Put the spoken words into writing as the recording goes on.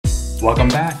Welcome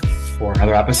back for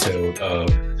another episode of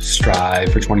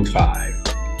Strive for 25.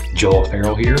 Joel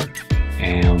Farrell here,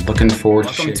 and looking forward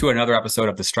to another episode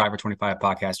of the Strive for 25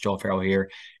 podcast. Joel Farrell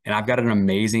here, and I've got an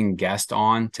amazing guest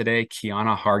on today,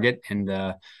 Keyona Hargett in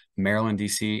the Maryland,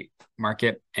 DC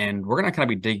market, and we're going to kind of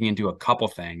be digging into a couple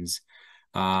things.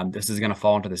 This is going to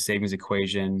fall into the savings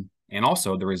equation and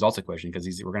also the results equation because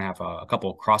we're going to have a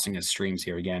couple crossing of streams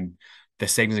here again. The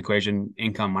savings equation,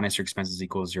 income minus your expenses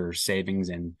equals your savings,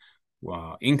 and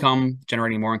income,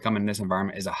 generating more income in this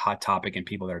environment is a hot topic, and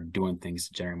people that are doing things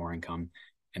to generate more income.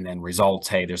 And then results,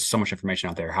 hey, there's so much information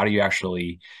out there. How do you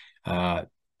actually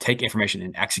take information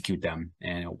and execute them,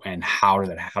 and how does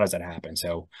that happen?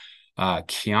 So,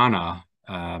 Keyona,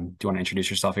 do you want to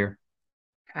introduce yourself here?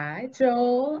 Hi,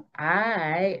 Joel.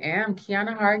 I am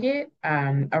Keyona Hargett,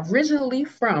 originally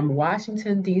from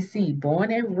Washington, D.C.,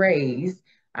 born and raised.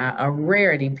 A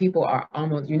rarity. People are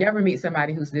you never meet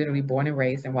somebody who's literally born and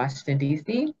raised in Washington,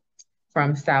 D.C.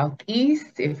 From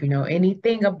Southeast. If you know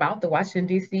anything about the Washington,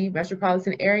 D.C.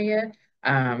 metropolitan area,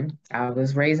 I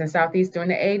was raised in Southeast during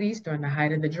the 80s, during the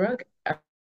height of the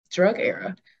drug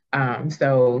era.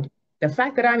 So the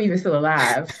fact that I'm even still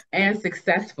alive and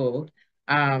successful,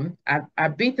 I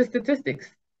beat the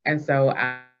statistics, and so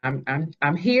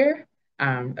I'm here.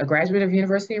 A graduate of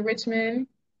University of Richmond,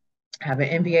 I have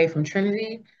an MBA from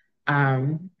Trinity,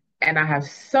 and I have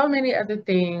so many other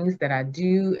things that I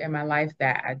do in my life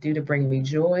that I do to bring me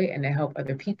joy and to help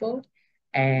other people.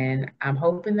 And I'm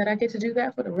hoping that I get to do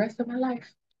that for the rest of my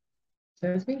life.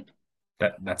 So that's me.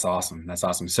 That's awesome. That's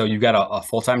awesome. So you've got a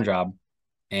full-time job,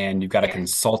 and you've got a Yes.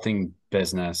 consulting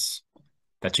business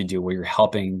that you do where you're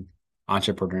helping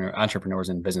entrepreneurs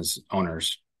and business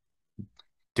owners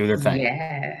do their thing.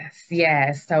 Yes,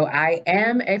 yes. So I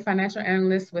am a financial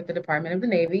analyst with the Department of the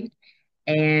Navy,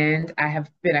 and I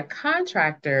have been a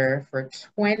contractor for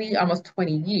almost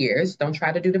 20 years. Don't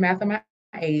try to do the math on my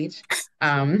age.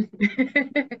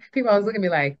 People always look at me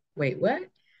like, wait, what?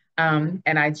 And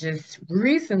I just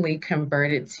recently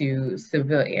converted to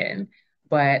civilian,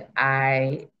 but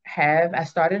I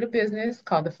started a business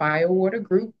called the Firewater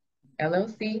Group,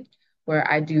 LLC, where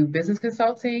I do business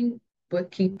consulting,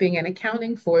 bookkeeping, and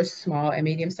accounting for small and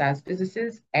medium-sized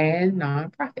businesses and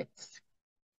nonprofits.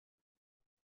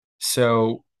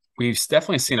 So we've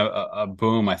definitely seen a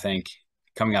boom, I think,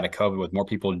 coming out of COVID with more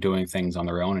people doing things on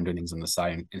their own and doing things on the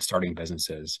side and starting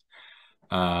businesses.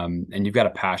 And you've got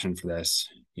a passion for this,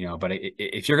 but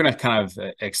if you're going to kind of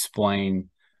explain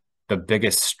the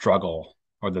biggest struggle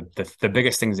or the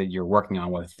biggest things that you're working on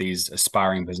with these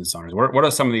aspiring business owners, what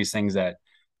are some of these things that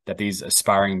these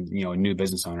aspiring, new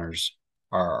business owners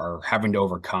are having to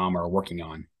overcome or working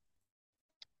on?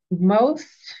 Most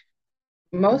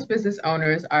most business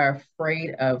owners are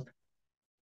afraid of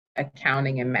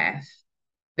accounting and math.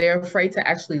 They're afraid to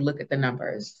actually look at the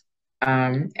numbers.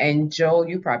 And Joel,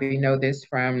 you probably know this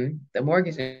from the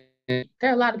mortgage. There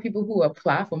are a lot of people who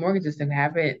apply for mortgages and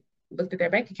haven't looked at their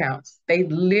bank accounts. They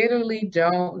literally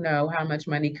don't know how much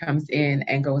money comes in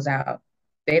and goes out.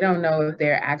 They don't know if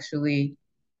they're actually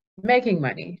making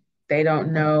money. They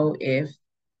don't know if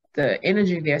the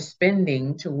energy they're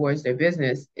spending towards their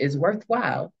business is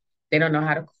worthwhile. They don't know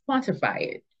how to quantify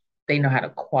it. They know how to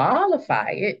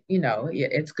qualify it.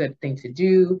 It's a good thing to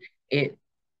do. It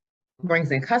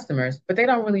brings in customers, but they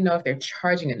don't really know if they're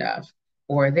charging enough,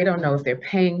 or they don't know if they're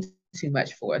paying too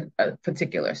much for a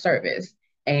particular service.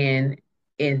 And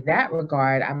in that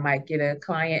regard, I might get a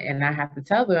client and I have to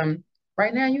tell them,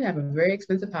 right now you have a very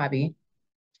expensive hobby,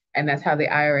 and that's how the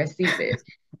IRS sees it.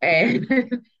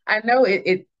 And I know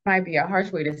it might be a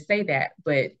harsh way to say that,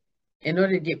 but in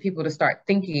order to get people to start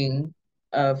thinking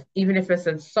of, even if it's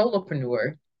a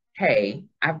solopreneur, hey,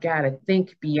 I've got to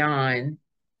think beyond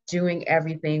doing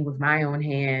everything with my own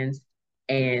hands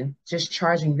and just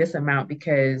charging this amount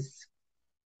because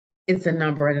it's a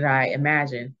number that I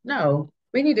imagine. No,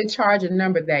 we need to charge a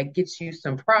number that gets you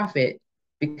some profit,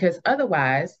 because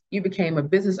otherwise you became a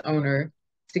business owner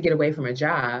to get away from a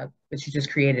job, but you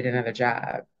just created another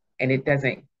job, and it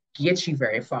doesn't get you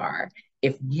very far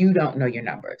if you don't know your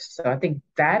numbers. So I think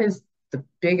that is the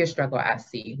biggest struggle I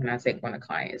see when I take one of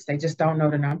clients. They just don't know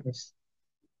the numbers.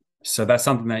 So that's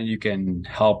something that you can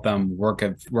help them work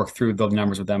through the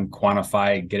numbers with them,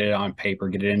 quantify, get it on paper,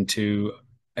 get it into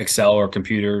Excel or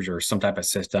computers or some type of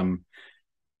system,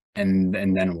 and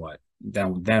then what?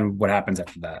 Then what happens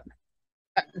after that?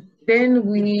 Then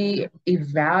we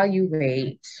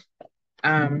evaluate,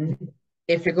 um,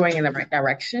 if you're going in the right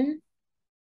direction,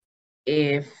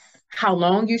 if how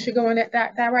long you should go in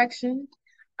that direction.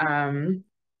 Um,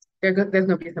 there's going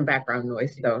to be some background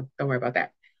noise, so don't worry about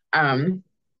that. Um,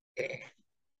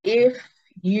 if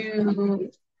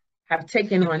you have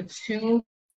taken on two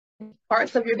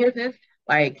parts of your business,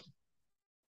 like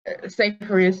say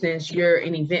for instance, you're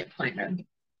an event planner.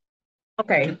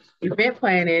 Okay, event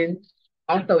planning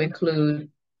also includes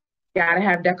got to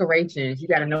have decorations. You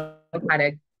got to know how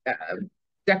to uh,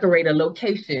 decorate a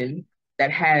location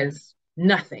that has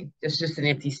nothing. It's just an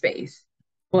empty space.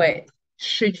 But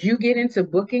should you get into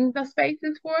booking the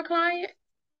spaces for a client?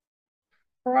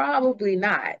 Probably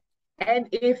not. And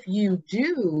if you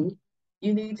do,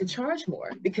 you need to charge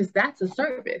more because that's a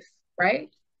service, right?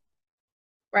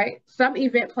 Right. Some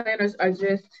event planners are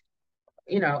just,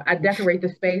 I decorate the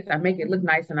space, I make it look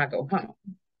nice, and I go home.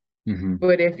 Mm-hmm.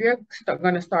 But if you're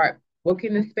going to start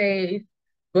booking the space,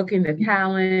 booking the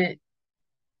talent,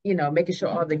 making sure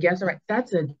all the guests are right,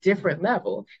 that's a different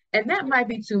level. And that might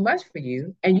be too much for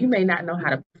you. And you may not know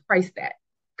how to price that.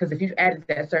 Because if you've added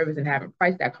that service and haven't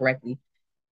priced that correctly,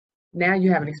 now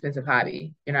you have an expensive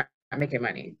hobby. You're not making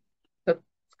money. So,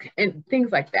 and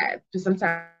things like that. Just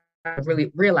sometimes I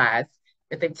really realize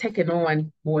that they've taken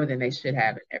on more than they should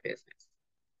have in their business.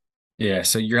 Yeah,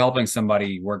 so you're helping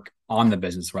somebody work on the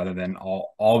business rather than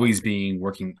always being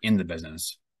working in the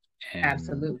business.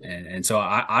 Absolutely. And so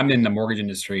I'm in the mortgage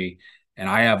industry, and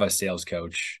I have a sales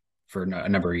coach for a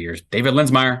number of years. David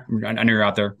Linsmeyer, I know you're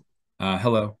out there.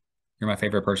 Hello, you're my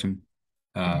favorite person.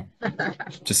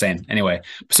 Just saying. Anyway,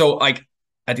 so like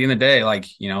at the end of the day, like,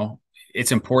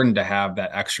 it's important to have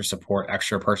that extra support,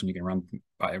 extra person you can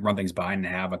run things by and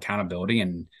have accountability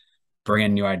and bring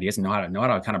in new ideas and know how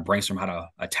to kind of brainstorm how to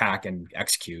attack and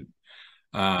execute.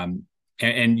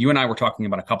 And you and I were talking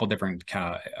about a couple different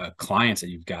kind of clients that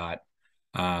you've got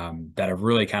that have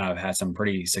really kind of had some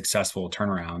pretty successful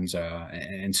turnarounds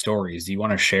and stories. Do you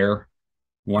want to share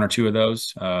one or two of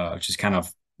those? Just kind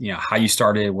of how you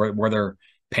started, where their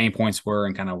pain points were,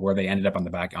 and kind of where they ended up on the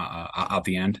back out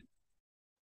the end.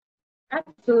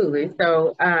 Absolutely.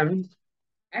 So,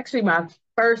 actually, my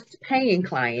first paying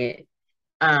client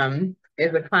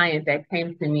is a client that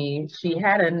came to me. She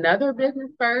had another business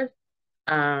first.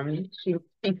 She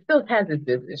still has this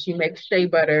business. She makes shea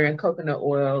butter and coconut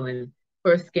oil and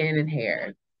for skin and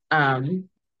hair.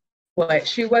 But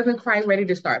she wasn't quite ready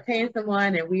to start paying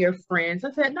someone, and we are friends.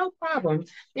 I said, no problem.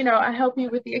 I help you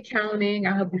with the accounting.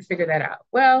 I'll help you figure that out.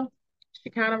 Well, she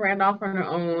kind of ran off on her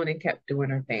own and kept doing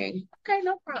her thing. Okay,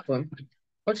 no problem.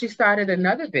 Well, she started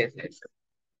another business.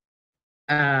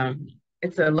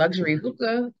 It's a luxury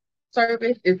hookah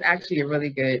service. It's actually a really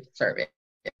good service.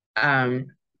 Um,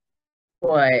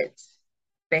 but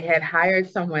they had hired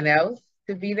someone else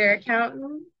to be their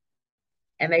accountant,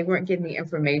 and they weren't getting the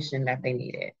information that they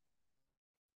needed.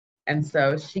 And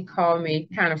so she called me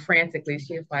kind of frantically.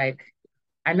 She was like,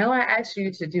 I know I asked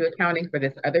you to do accounting for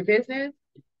this other business,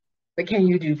 but can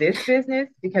you do this business?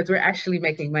 Because we're actually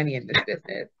making money in this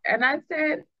business. And I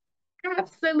said,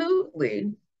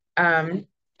 absolutely. And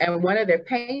one of their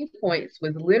pain points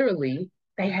was literally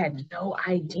they had no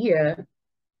idea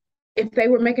if they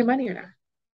were making money or not.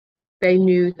 They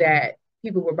knew that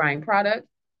people were buying products,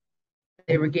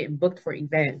 they were getting booked for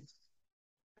events,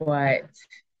 but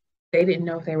they didn't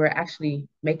know if they were actually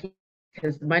making,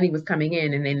 because money was coming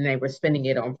in and then they were spending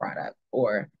it on product,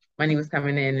 or money was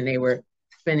coming in and they were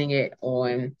spending it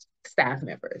on staff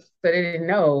members. So they didn't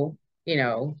know,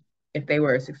 if they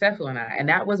were successful or not. And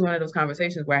that was one of those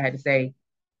conversations where I had to say,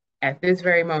 at this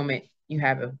very moment, you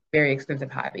have a very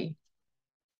expensive hobby.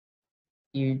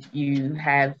 You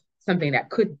have something that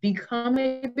could become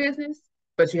a business,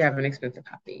 but you have an expensive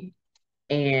hobby.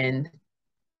 And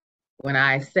when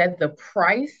I said the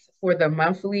price for the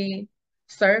monthly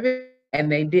service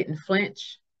and they didn't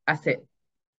flinch, I said,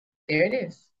 there it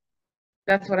is.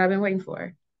 That's what I've been waiting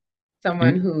for.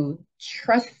 Someone who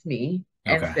trusts me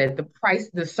and said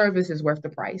the service is worth the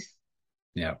price.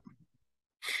 Yeah.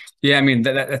 Yeah. I mean,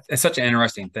 that's such an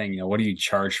interesting thing. What do you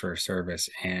charge for a service?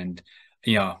 And,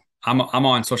 I'm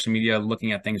on social media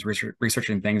looking at things,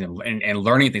 researching things and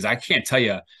learning things. I can't tell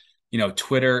you,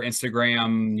 Twitter,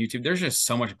 Instagram, YouTube, there's just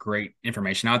so much great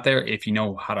information out there if you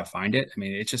know how to find it. I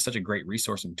mean, it's just such a great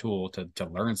resource and tool to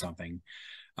learn something.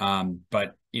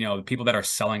 But the people that are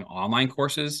selling online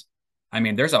courses, I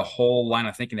mean, there's a whole line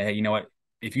of thinking that, hey, you know what,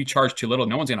 if you charge too little,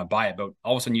 no one's going to buy it. But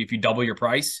all of a sudden, if you double your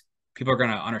price, people are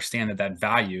going to understand that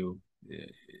value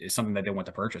is something that they want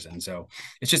to purchase. And so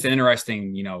it's just an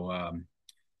interesting,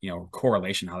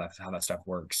 correlation, how that stuff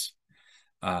works.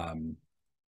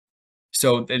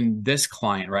 So then this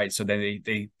client, right? So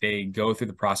they go through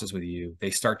the process with you.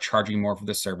 They start charging more for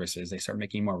the services. They start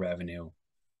making more revenue.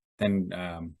 Then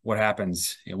what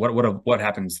happens? What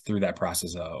happens through that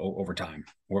process over time?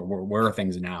 Where are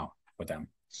things now with them?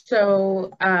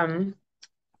 So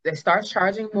they start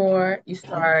charging more. You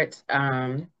start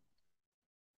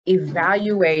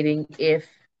evaluating if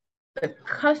the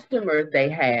customers they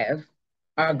have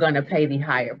are going to pay the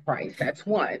higher price. That's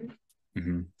one.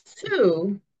 Mm-hmm.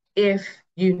 Two, if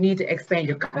you need to expand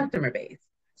your customer base.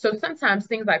 So sometimes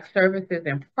things like services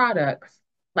and products,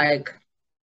 like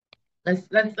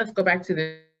let's go back to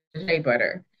the shea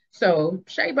butter. So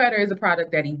shea butter is a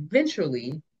product that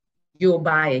eventually you'll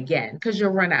buy again because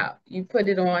you'll run out. You put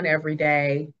it on every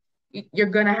day, you're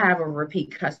gonna have a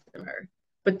repeat customer.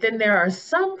 But then there are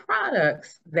some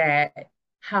products that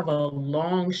have a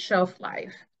long shelf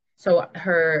life. So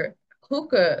her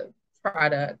hookah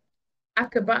product, I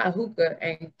could buy a hookah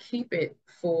and keep it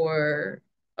for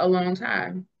a long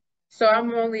time. So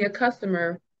I'm only a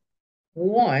customer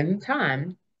one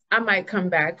time. I might come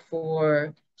back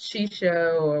for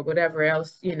shisha or whatever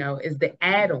else, is the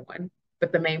add-on,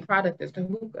 but the main product is the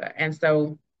hookah. And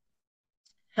so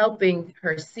helping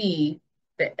her see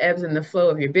the ebbs and the flow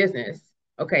of your business.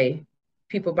 Okay,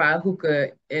 people buy a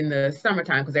hookah in the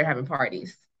summertime because they're having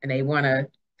parties and they want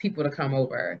people to come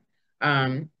over.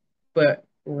 But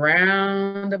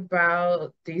round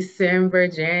about December,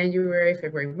 January,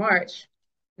 February, March,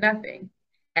 nothing.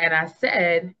 And I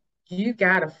said, you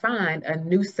got to find a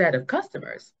new set of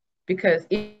customers because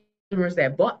customers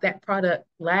that bought that product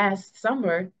last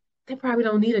summer, they probably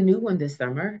don't need a new one this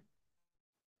summer.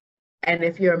 And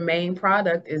if your main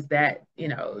product is that,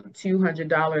 $200,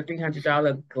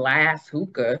 $300 glass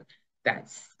hookah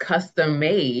that's custom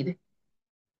made,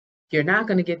 you're not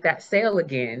going to get that sale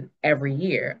again every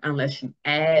year unless you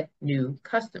add new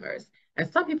customers. And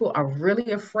some people are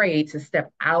really afraid to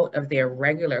step out of their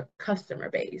regular customer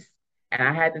base. And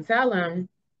I had to tell them,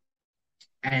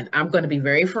 and I'm going to be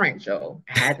very frank, Joe,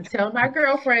 I had to tell my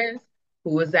girlfriends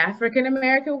who was African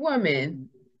American woman,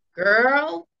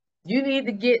 girl, you need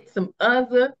to get some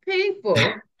other people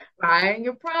buying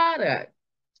your product.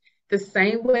 The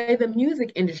same way the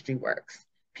music industry works.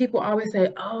 People always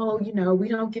say, oh, we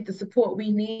don't get the support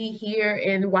we need here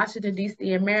in Washington,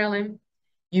 D.C. and Maryland.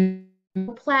 You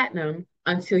platinum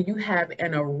until you have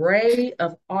an array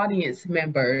of audience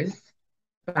members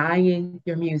buying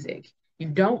your music. You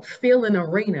don't fill an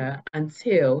arena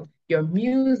until your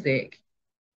music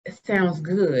sounds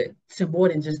good to more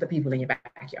than just the people in your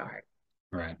backyard.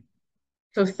 Right.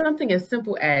 So something as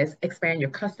simple as expand your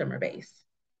customer base,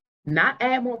 not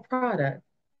add more product,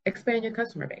 expand your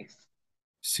customer base.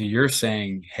 So you're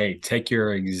saying, hey, take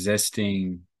your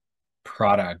existing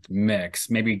product mix,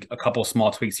 maybe a couple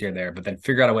small tweaks here or there, but then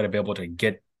figure out a way to be able to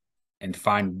get and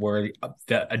find where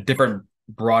a different,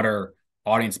 broader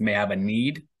audience may have a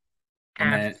need.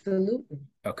 And absolutely.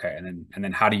 Okay. And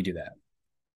then how do you do that?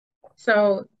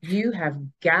 So you have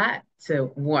got to,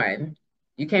 one,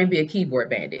 you can't be a keyboard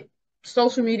bandit.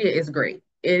 Social media is great.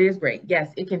 It is great.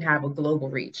 Yes, it can have a global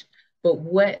reach. But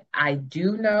what I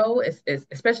do know is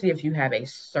especially if you have a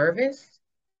service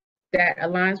that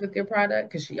aligns with your product,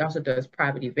 because she also does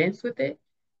private events with it,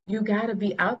 you got to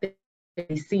be out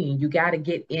there seen. You got to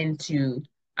get into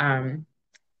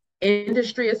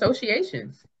industry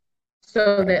associations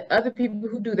so that other people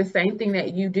who do the same thing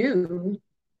that you do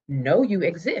know you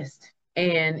exist.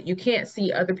 And you can't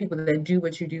see other people that do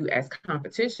what you do as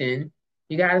competition.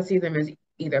 You got to see them as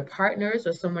either partners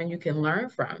or someone you can learn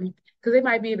from because they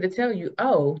might be able to tell you,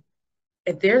 oh,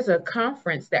 if there's a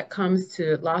conference that comes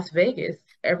to Las Vegas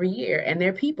every year and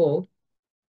their people,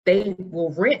 they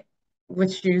will rent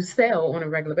what you sell on a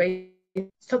regular basis.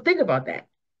 So think about that.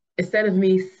 Instead of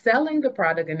me selling the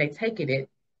product and they taking it,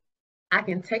 I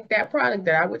can take that product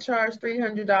that I would charge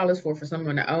 $300 for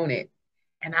someone to own it,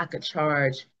 and I could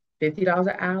charge $50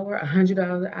 an hour,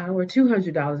 $100 an hour,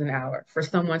 $200 an hour for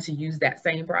someone to use that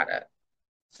same product.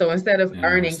 So instead of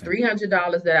earning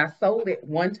 $300 that I sold it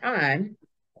one time,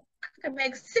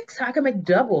 I can make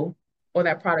double on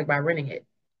that product by renting it.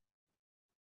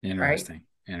 Interesting.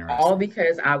 Right? Interesting. All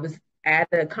because I was at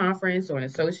a conference or an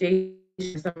association,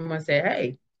 someone said,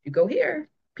 hey, you go here,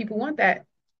 people want that,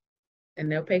 and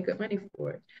they'll pay good money for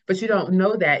it. But you don't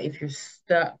know that if you're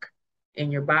stuck in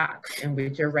your box and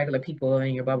with your regular people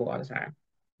in your bubble all the time.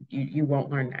 You won't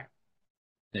learn that.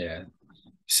 Yeah.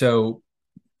 So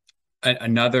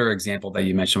another example that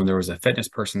you mentioned, there was a fitness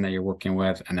person that you're working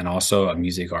with, and then also a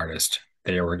music artist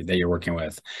that you're working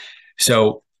with.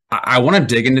 So I want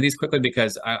to dig into these quickly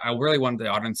because I really want the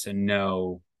audience to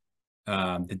know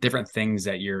the different things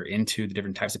that you're into, the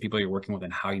different types of people you're working with,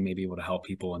 and how you may be able to help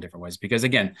people in different ways. Because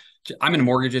again, I'm in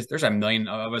mortgages. There's a million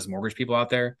of us mortgage people out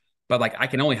there, but like I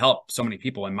can only help so many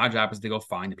people, and my job is to go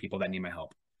find the people that need my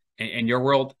help. In your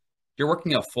world, you're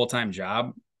working a full-time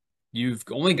job. You've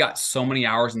only got so many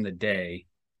hours in the day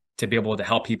to be able to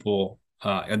help people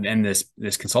in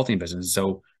this consulting business.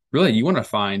 So really you want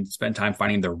to spend time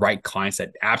finding the right clients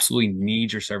that absolutely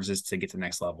need your services to get to the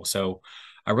next level. So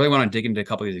I really want to dig into a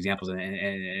couple of these examples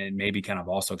and maybe kind of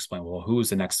also explain, well, who's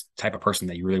the next type of person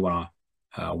that you really want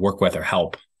to work with or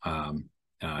help, and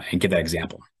give that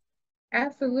example.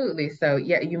 Absolutely. So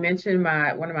yeah, you mentioned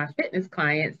one of my fitness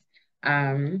clients.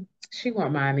 She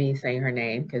won't mind me saying her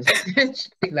name because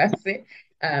she loves it.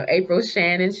 April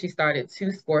Shannon. She started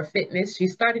Two Score Fitness. She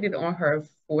started it on her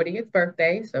 40th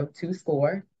birthday, so two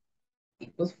score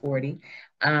equals 40.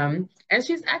 And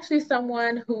she's actually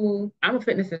someone who I'm a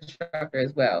fitness instructor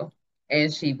as well.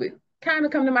 And she would kind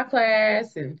of come to my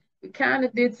class and we kind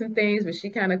of did some things, but she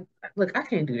kind of, look, I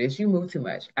can't do this. You move too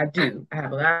much. I do. I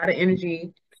have a lot of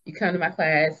energy. You come to my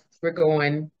class, we're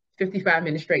going 55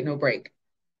 minutes straight, no break.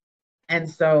 And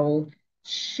so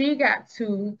she got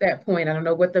to that point. I don't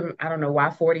know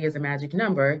why 40 is a magic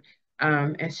number.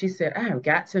 And she said, I have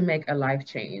got to make a life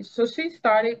change. So she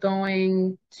started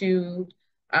going to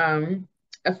um,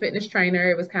 a fitness trainer.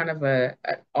 It was kind of a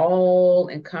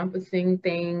all-encompassing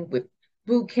thing with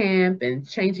boot camp and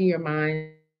changing your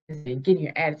mind and getting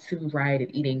your attitude right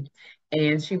and eating.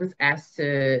 And she was asked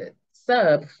to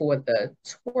sub for the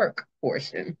twerk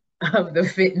portion of the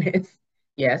fitness.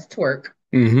 Yes, twerk.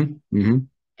 Mm-hmm. Mm-hmm.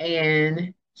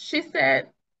 And she said,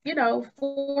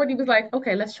 40 was like,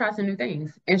 okay, let's try some new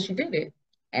things. And she did it.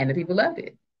 And the people loved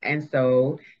it. And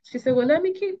so she said, well, let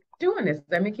me keep doing this.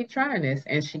 Let me keep trying this.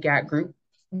 And she got group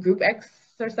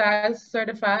exercise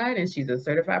certified, and she's a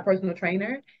certified personal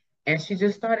trainer. And she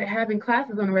just started having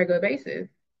classes on a regular basis,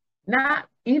 not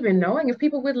even knowing if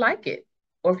people would like it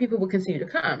or if people would continue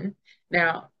to come.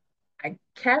 Now, I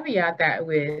caveat that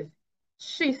with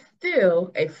she's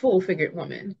still a full-figured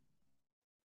woman.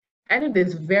 And it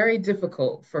is very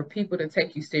difficult for people to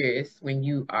take you serious when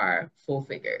you are full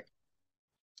figured.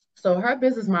 So her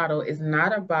business model is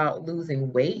not about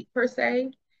losing weight per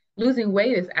se. Losing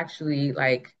weight is actually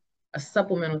like a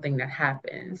supplemental thing that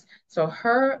happens. So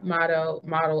her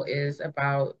model is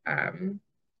about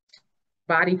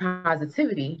body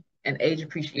positivity and age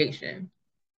appreciation,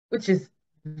 which is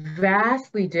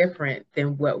vastly different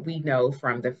than what we know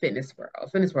from the fitness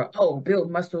world. Fitness world, oh, build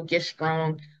muscle, get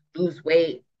strong, lose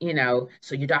weight,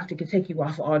 so your doctor can take you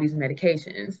off all these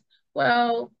medications.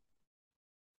 Well,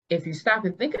 if you stop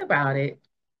and think about it,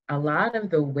 a lot of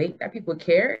the weight that people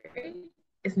carry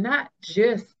is not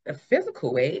just the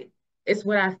physical weight. It's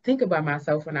what I think about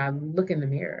myself when I look in the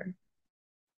mirror.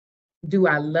 Do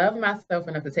I love myself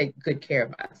enough to take good care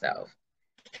of myself?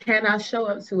 Can I show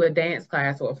up to a dance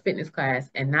class or a fitness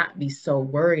class and not be so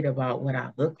worried about what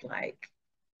I look like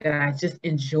that I just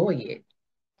enjoy it?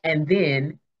 And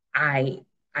then I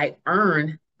I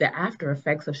earn the after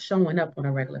effects of showing up on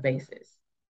a regular basis.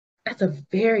 That's a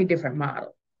very different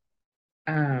model.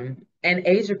 And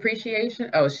age appreciation.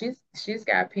 Oh, she's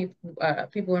got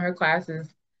people in her classes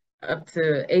up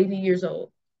to 80 years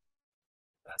old.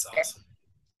 That's awesome.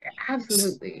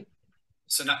 Absolutely.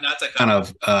 So not to kind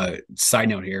of side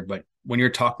note here, but when you're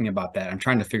talking about that, I'm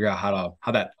trying to figure out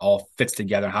how that all fits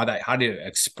together, how to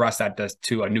express that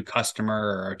to a new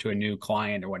customer or to a new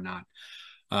client or whatnot.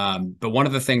 But one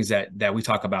of the things that we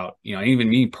talk about, even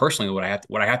me personally, what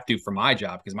I have to do for my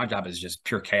job, because my job is just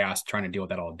pure chaos, trying to deal with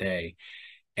that all day.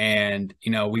 And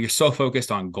we're so focused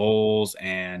on goals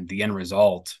and the end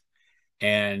result.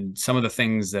 And some of the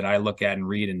things that I look at and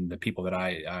read and the people that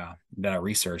I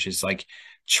research is like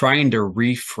trying to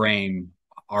reframe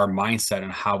our mindset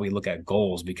and how we look at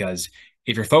goals. Because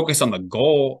if you're focused on the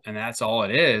goal and that's all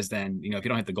it is, then if you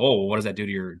don't hit the goal, what does that do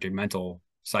to your mental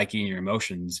psyche and your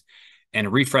emotions? And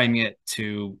reframing it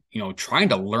to trying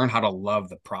to learn how to love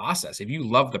the process. If you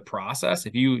love the process,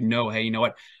 if you know, hey, you know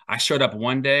what, I showed up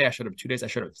one day, I showed up 2 days, I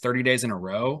showed up 30 days in a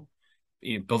row,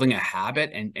 building a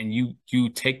habit, and you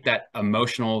take that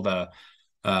emotional,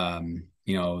 um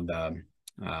you know the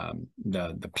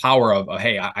the power of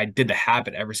hey, I did the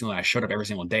habit every single day, I showed up every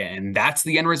single day, and that's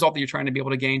the end result that you're trying to be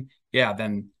able to gain. Yeah,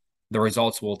 then the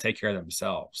results will take care of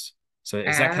themselves. So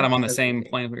is that kind of on the same Absolutely.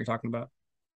 plane as what you're talking about?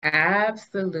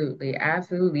 Absolutely,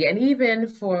 absolutely. And even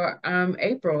for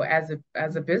April as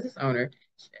a business owner,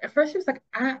 at first she was like,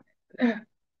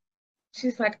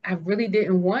 she's like, I really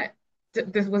didn't want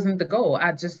this wasn't the goal.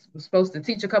 I just was supposed to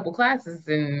teach a couple classes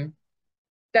and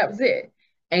that was it.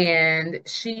 And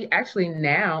she actually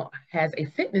now has a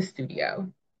fitness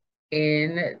studio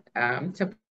in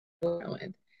Temple,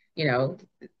 Maryland. You know,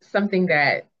 something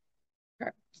that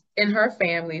in her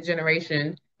family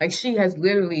generation, like she has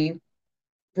literally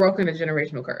broken a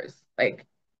generational curse. Like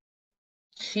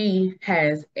she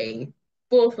has a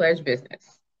full-fledged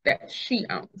business that she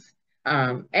owns.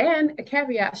 And a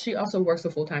caveat, she also works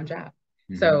a full-time job.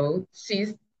 Mm-hmm. So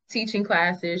she's teaching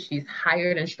classes. She's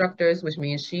hired instructors, which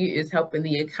means she is helping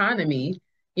the economy,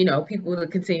 people to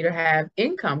continue to have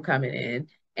income coming in.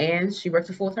 And she works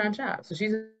a full-time job. So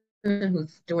she's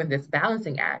who's doing this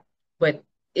balancing act. But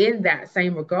in that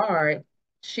same regard,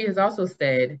 she has also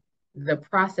said the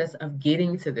process of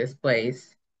getting to this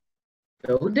place,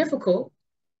 so difficult,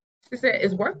 she said,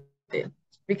 is worth it.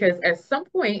 Because at some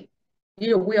point,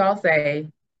 we all say,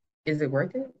 is it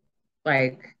worth it?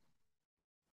 Like,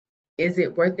 is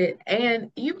it worth it?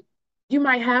 And you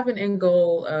might have an end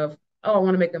goal of, oh, I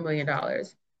want to make $1 million.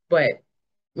 But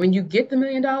when you get the $1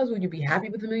 million, will you be happy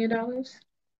with the $1 million?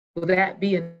 Will that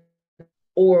be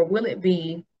or will it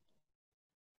be,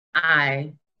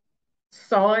 I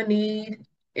saw a need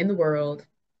in the world.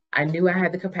 I knew I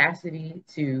had the capacity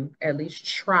to at least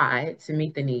try to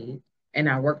meet the need, and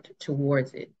I worked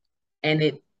towards it. And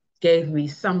it gave me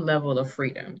some level of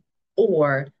freedom.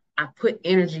 Or I put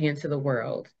energy into the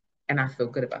world and I feel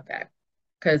good about that.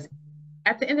 Because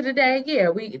at the end of the day, yeah,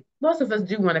 most of us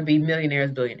do want to be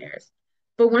millionaires, billionaires.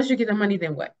 But once you get the money,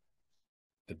 then what?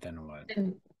 But then what?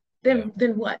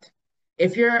 Then what?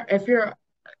 If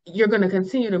you're going to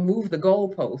continue to move the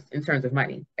goalpost in terms of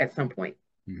money at some point.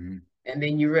 Mm-hmm. And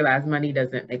then you realize money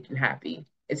doesn't make you happy.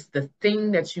 It's the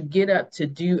thing that you get up to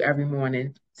do every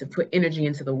morning to put energy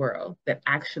into the world that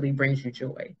actually brings you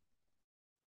joy.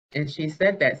 And she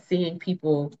said that seeing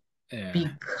people be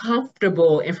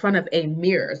comfortable in front of a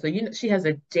mirror. So, she has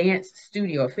a dance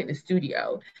studio, a fitness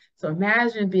studio. So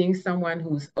imagine being someone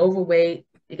who's overweight.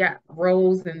 You got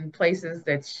roles and places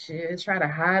that you try to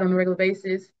hide on a regular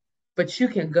basis, but you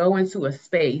can go into a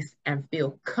space and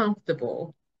feel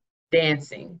comfortable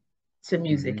dancing to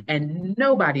music, mm-hmm. and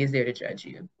nobody is there to judge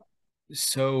you.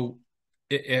 So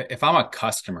if I'm a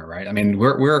customer, right? I mean,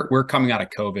 we're coming out of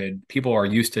COVID. People are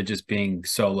used to just being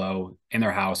solo in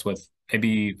their house with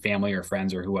maybe family or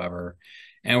friends or whoever,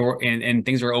 and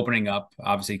things are opening up.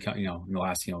 Obviously, in the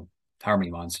last however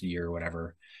many months, a year or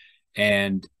whatever,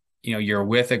 and you're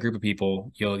with a group of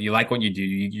people. You like what you do.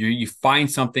 You find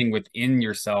something within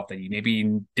yourself that you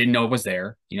maybe didn't know was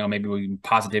there. Maybe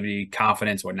positivity,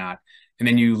 confidence, whatnot, and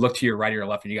then you look to your right or your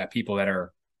left, and you got people that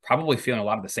are probably feeling a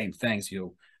lot of the same things.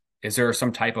 Is there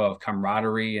some type of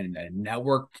camaraderie and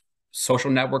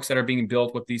social networks that are being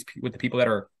built with the people that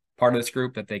are part of this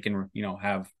group that they can,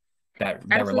 have that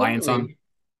reliance on?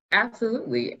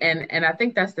 Absolutely. And I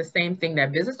think that's the same thing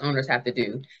that business owners have to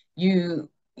do. You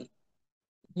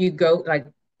go, like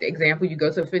the example, you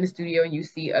go to a fitness studio and you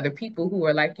see other people who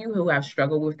are like you, who have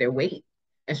struggled with their weight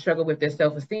and struggle with their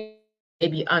self-esteem,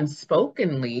 maybe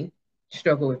unspokenly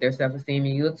struggle with their self-esteem.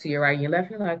 And you look to your right and your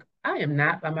left, you're like, I am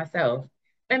not by myself.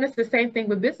 And it's the same thing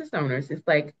with business owners. It's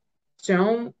like,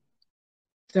 don't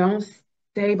don't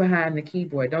stay behind the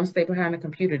keyboard. Don't stay behind the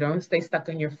computer. Don't stay stuck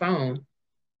on your phone.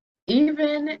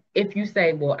 Even if you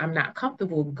say, well, I'm not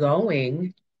comfortable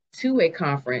going to a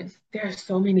conference, there are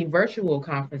so many virtual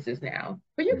conferences now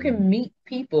where you can meet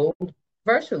people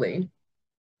virtually.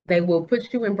 They will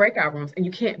put you in breakout rooms and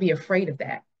you can't be afraid of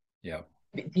that. Yeah.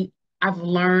 I've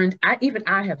learned, I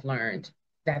have learned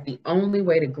that the only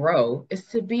way to grow is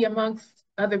to be amongst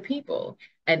other people.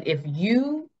 And if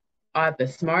you are the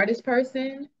smartest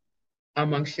person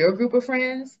amongst your group of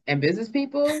friends and business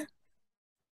people,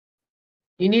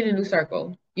 you need a new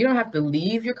circle. You don't have to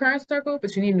leave your current circle,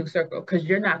 but you need a new circle because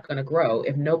you're not going to grow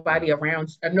if nobody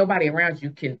around you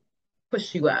can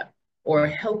push you up or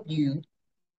help you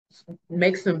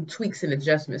make some tweaks and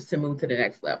adjustments to move to the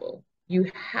next level.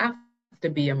 You have to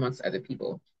be amongst other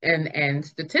people. And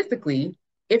statistically,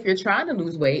 if you're trying to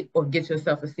lose weight or get your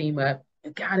self-esteem up,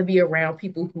 you got to be around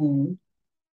people who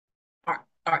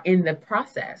are in the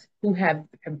process, who have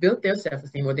built their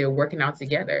self-esteem or they're working out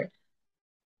together.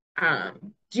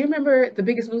 Do you remember The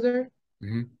Biggest Loser?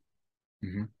 Mm-hmm.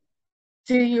 Mm-hmm.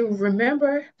 Do you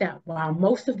remember that while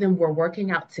most of them were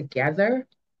working out together,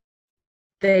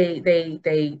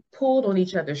 they pulled on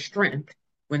each other's strength.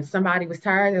 When somebody was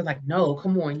tired, they're like, no,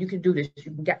 come on, you can do this.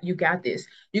 You got this.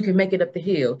 You can make it up the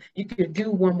hill. You can do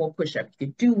one more push-up. You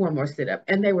can do one more sit-up.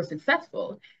 And they were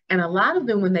successful. And a lot of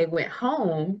them, when they went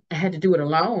home and had to do it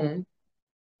alone,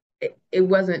 it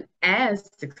wasn't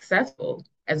as successful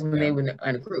as when they were in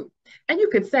a group. And you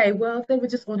could say, well, if they were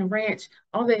just on a ranch,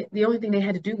 the only thing they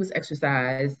had to do was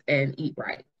exercise and eat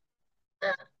right.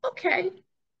 Okay.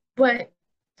 But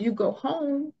you go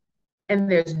home and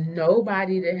there's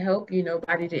nobody to help you,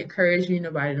 nobody to encourage you,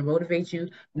 nobody to motivate you,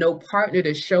 no partner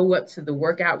to show up to the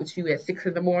workout with you at 6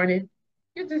 in the morning.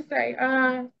 You just say,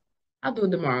 I'll do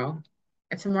it tomorrow.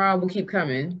 And tomorrow will keep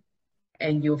coming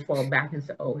and you'll fall back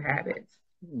into old habits.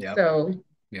 Yep. So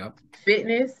Yep.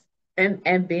 fitness and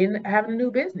having a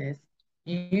new business.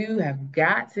 You have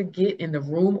got to get in the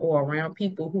room or around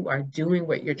people who are doing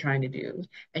what you're trying to do.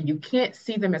 And you can't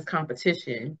see them as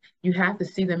competition. You have to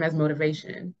see them as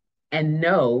motivation and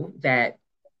know that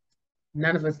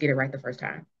none of us get it right the first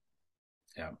time.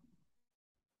 Yeah.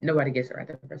 Nobody gets it right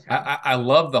the first time. I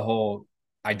love the whole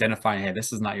identifying, hey,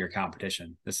 this is not your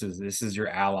competition. This is your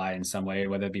ally in some way,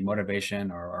 whether it be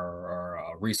motivation or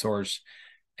a resource.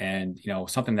 And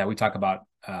something that we talk about,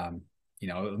 at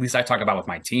least I talk about with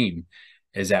my team,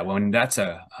 is that when that's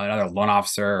another loan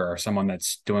officer or someone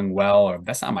that's doing well, or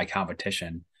that's not my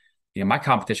competition. My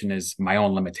competition is my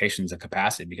own limitations of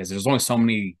capacity, because there's only so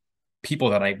many people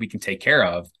that we can take care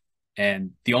of.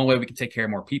 And the only way we can take care of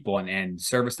more people and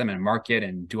service them and market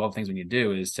and do all the things we need to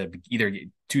do is to either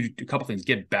do a couple things: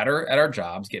 get better at our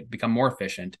jobs, become more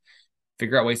efficient,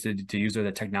 figure out ways to use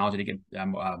the technology to get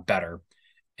better,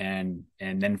 and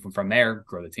then from there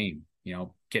grow the team.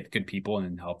 Get good people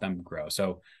and help them grow.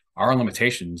 So our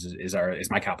limitations is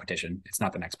my competition. It's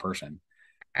not the next person.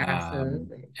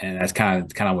 Absolutely. And that's kind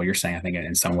of what you're saying, I think,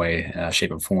 in some way,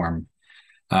 shape, or form.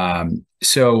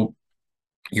 So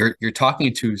you're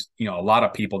talking to a lot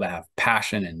of people that have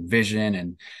passion and vision,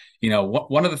 and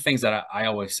one of the things that I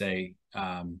always say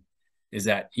is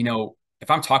that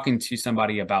if I'm talking to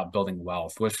somebody about building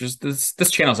wealth, which is this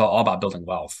channel is all about building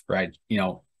wealth, right?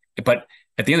 But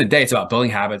at the end of the day, it's about building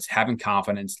habits, having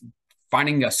confidence,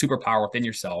 finding a superpower within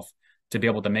yourself to be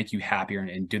able to make you happier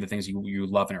and do the things you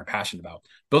love and are passionate about.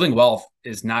 Building wealth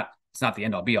is not, it's not the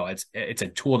end all be all. It's a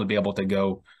tool to be able to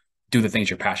go do the things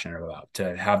you're passionate about,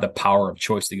 to have the power of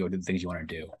choice to go do the things you want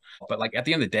to do. But like at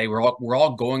the end of the day, we're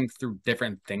all going through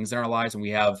different things in our lives, and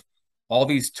we have all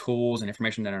these tools and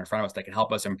information that are in front of us that can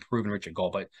help us improve and reach a goal.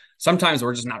 But sometimes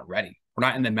we're just not ready. We're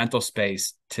not in the mental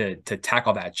space to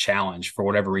tackle that challenge for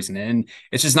whatever reason. And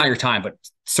it's just not your time. But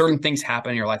certain things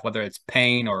happen in your life, whether it's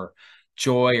pain or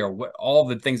joy or all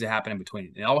the things that happen in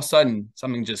between. And all of a sudden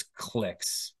something just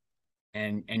clicks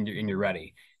and you're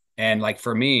ready. And like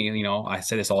for me, I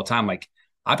say this all the time, like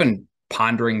I've been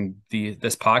pondering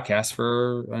this podcast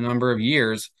for a number of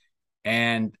years,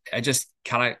 and I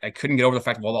couldn't get over the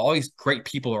fact that, well, all these great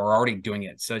people are already doing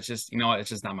it. So it's just, it's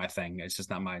just not my thing. It's just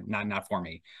not for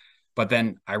me. But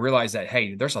then I realized that,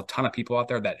 hey, there's a ton of people out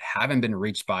there that haven't been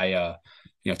reached by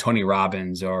Tony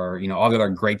Robbins or all the other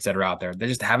greats that are out there. They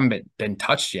just haven't been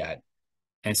touched yet.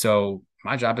 And so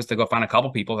my job is to go find a couple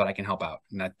people that I can help out.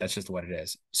 And that's just what it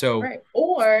is. So Right.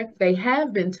 Or they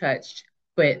have been touched,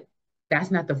 but that's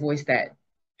not the voice that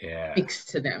yeah. speaks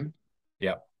to them.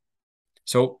 Yeah.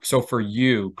 So for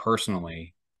you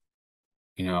personally,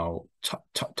 tell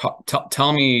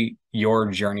me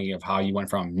your journey of how you went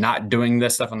from not doing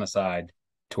this stuff on the side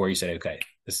to where you said, okay,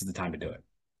 this is the time to do it.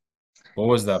 What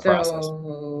was the process?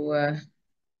 So,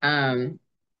 um,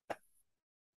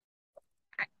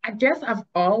 I guess I've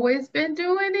always been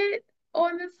doing it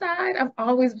on the side. I've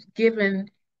always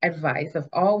given advice. I've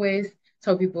always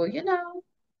told people,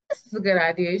 this is a good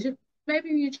idea. Maybe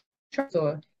you try,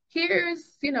 or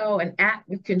here's, an app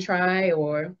you can try,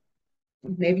 or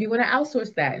maybe you want to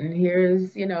outsource that. And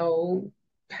here's,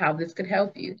 how this could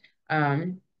help you.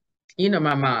 My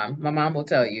mom will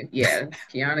tell you, yeah,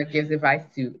 Keyona gives advice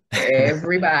to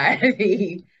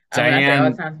everybody. And I say all the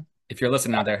Diane, time, if you're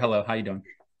listening out there, hello, how you doing?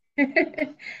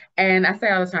 and I say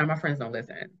all the time, my friends don't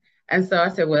listen. And so I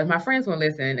said, well, if my friends won't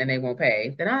listen and they won't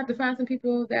pay, then I have to find some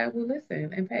people that will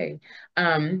listen and pay.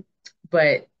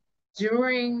 But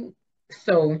during,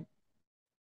 so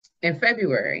in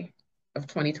February of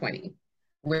 2020,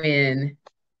 when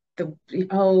the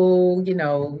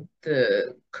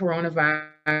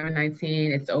coronavirus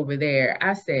 19, it's over there,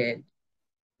 I said,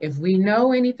 if we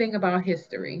know anything about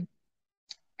history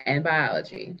and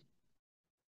biology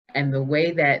and the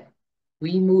way that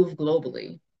we move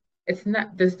globally,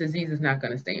 this disease is not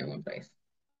going to stay in one place.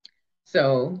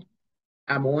 So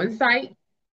I'm on site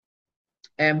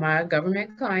at my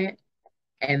government client,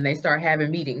 and they start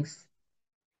having meetings.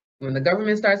 When the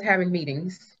government starts having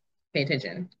meetings, pay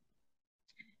attention.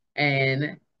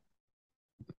 And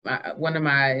one of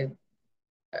my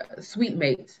suite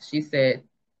mates, she said,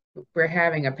 we're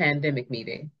having a pandemic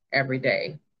meeting every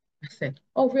day. I said,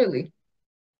 oh, really?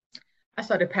 I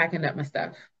started packing up my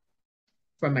stuff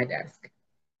from my desk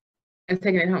and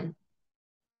taking it home.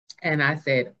 And I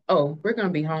said, oh, we're going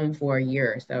to be home for a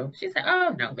year or so. She said,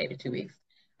 oh, no, maybe 2 weeks.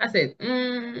 I said,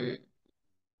 I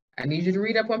need you to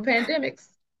read up on pandemics.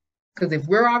 Because if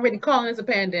we're already calling this a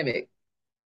pandemic,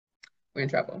 we're in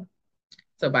trouble.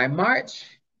 So by March,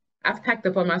 I've packed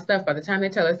up all my stuff. By the time they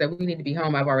tell us that we need to be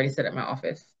home, I've already set up my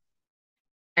office.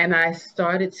 And I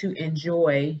started to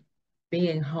enjoy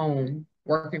being home,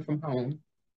 working from home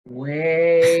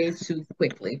way too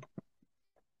quickly.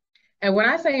 And when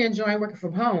I say enjoying working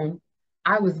from home,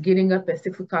 I was getting up at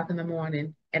 6 o'clock in the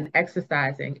morning and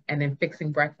exercising and then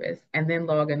fixing breakfast and then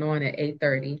logging on at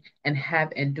 8:30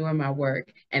 and doing my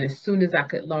work. And as soon as I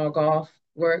could log off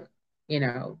work,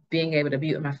 being able to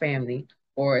be with my family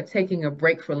or taking a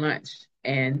break for lunch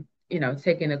and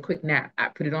taking a quick nap. I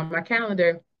put it on my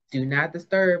calendar, do not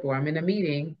disturb, or I'm in a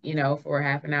meeting, for a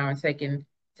half an hour and taking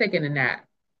a nap.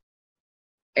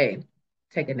 Hey,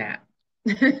 take a nap.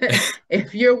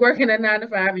 If you're working a 9 to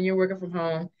 5 and you're working from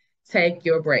home, take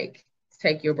your break.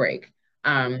 Take your break.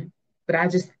 But I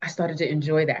started to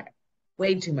enjoy that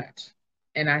way too much.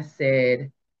 And I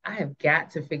said, I have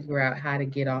got to figure out how to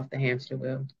get off the hamster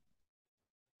wheel.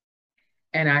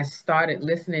 And I started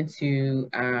listening to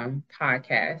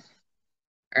podcasts,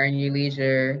 Earn Your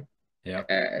Leisure, Yeah.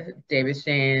 David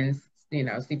Shands,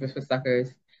 Sleepers for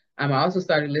Suckers. I also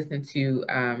started listening to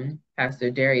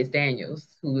Pastor Darius Daniels,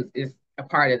 who is a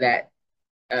part of that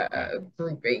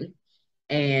grouping.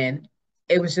 And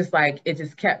it was just like, it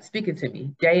just kept speaking to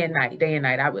me day and night, day and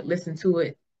night. I would listen to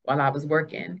it while I was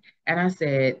working. And I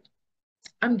said,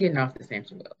 I'm getting off this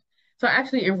hamster wheel. So I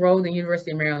actually enrolled in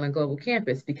University of Maryland Global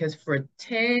Campus because for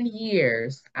 10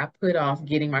 years, I put off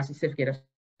getting my certificate of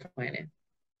planning.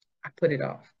 I put it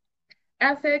off.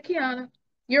 I said, Keyona,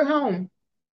 you're home.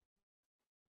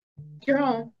 You're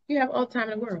home. You have all the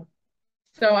time in the world.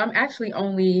 So I'm actually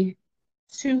only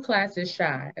 2 classes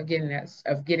shy of getting the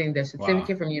Wow.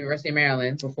 certificate from University of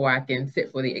Maryland before I can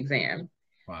sit for the exam.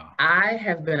 Wow. I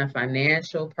have been a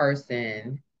financial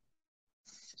person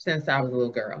since I was a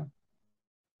little girl.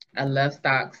 I love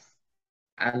stocks.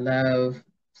 I love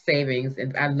savings,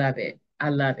 and I love it. I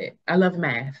love it. I love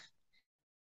math.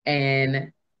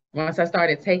 And once I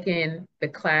started taking the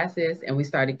classes and we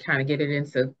started kind of getting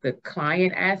into the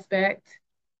client aspect,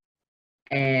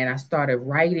 and I started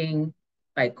writing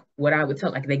like what I would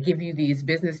tell, like they give you these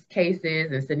business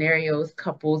cases and scenarios,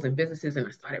 couples and businesses, and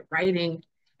I started writing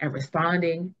and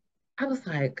responding. I was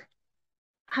like,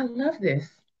 I love this.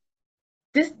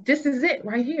 This is it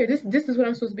right here. This is what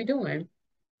I'm supposed to be doing.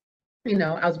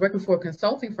 I was working for a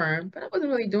consulting firm, but I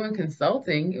wasn't really doing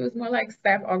consulting. It was more like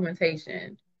staff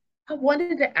augmentation. I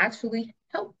wanted to actually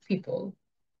help people.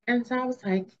 And so I was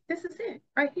like, this is it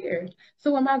right here.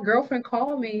 So when my girlfriend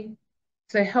called me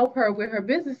to help her with her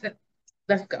business,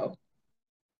 let's go.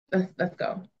 Let's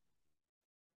go.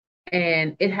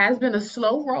 And it has been a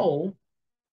slow roll,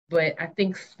 but I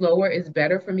think slower is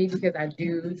better for me because I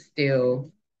do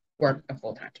still work a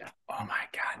full-time job. Oh my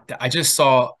God. I just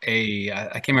saw I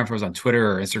can't remember if it was on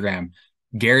Twitter or Instagram,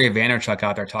 Gary Vaynerchuk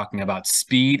out there talking about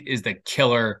speed is the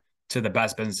killer to the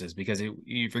best businesses because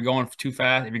if you're going too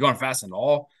fast, if you're going fast at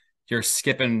all, you're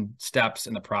skipping steps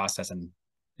in the process. And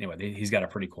anyway, he's got a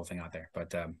pretty cool thing out there.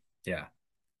 But yeah,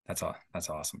 that's all.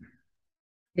 That's awesome.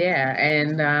 Yeah,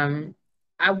 and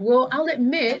I'll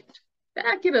admit that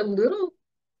I get a little,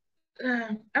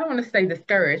 I don't want to say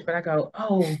discouraged, but I go,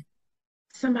 oh,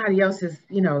 somebody else has,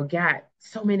 got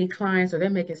so many clients or they're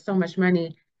making so much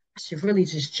money. I should really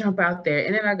just jump out there.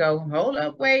 And then I go, hold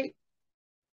up, wait,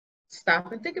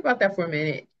 stop and think about that for a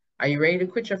minute. Are you ready to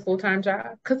quit your full-time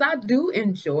job? Because I do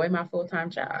enjoy my full-time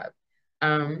job.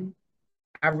 Um,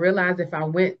 I realized if I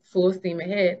went full steam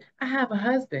ahead, I have a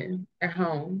husband at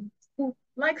home who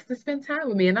likes to spend time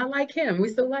with me, and I like him. We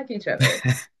still like each other.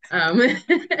 Um,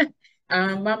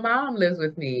 my mom lives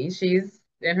with me. She's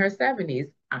in her 70s.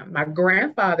 My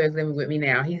grandfather is living with me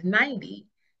now. He's 90.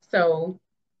 So,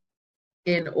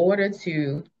 in order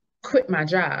to quit my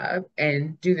job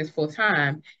and do this full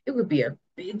time, it would be a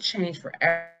big change for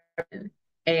everyone.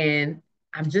 And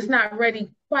I'm just not ready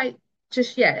quite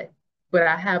just yet, but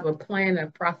I have a plan and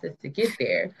a process to get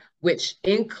there, which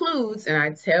includes, and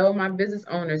I tell my business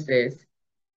owners this,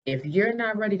 if you're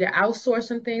not ready to outsource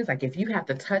some things, like if you have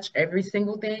to touch every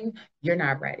single thing, you're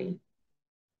not ready.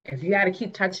 If you got to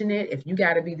keep touching it, if you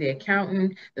got to be the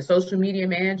accountant, the social media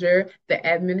manager, the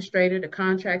administrator, the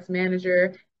contracts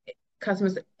manager,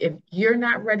 customers, if you're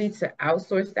not ready to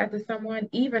outsource that to someone,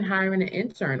 even hiring an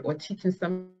intern or teaching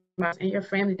someone in your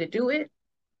family to do it,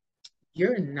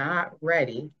 you're not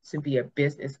ready to be a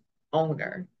business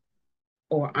owner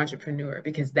or entrepreneur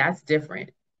because that's different.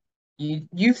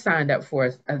 You've signed up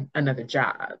for another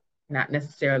job, not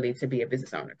necessarily to be a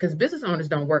business owner because business owners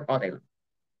don't work all day long.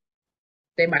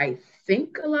 They might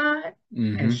think a lot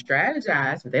and Mm-hmm.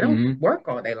 strategize, but they don't Mm-hmm. work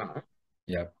all day long.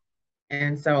 Yep.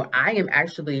 And so I am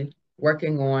actually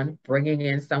working on bringing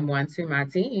in someone to my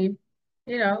team.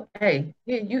 Hey,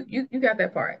 yeah, you got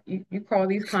that part. You call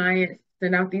these clients,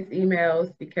 send out these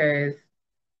emails because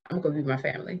I'm gonna be with my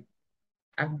family.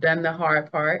 I've done the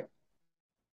hard part.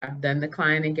 I've done the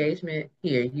client engagement.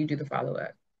 Here, you do the follow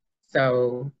up.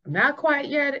 So I'm not quite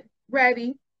yet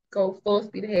ready, go full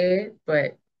speed ahead,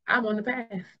 but I'm on the path.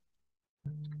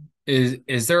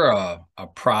 Is there a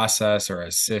process or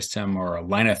a system or a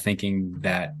line of thinking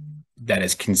that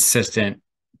is consistent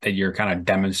that you're kind of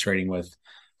demonstrating with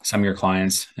some of your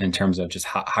clients in terms of just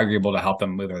how you're able to help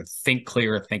them either think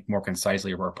clearer, think more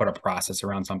concisely, or put a process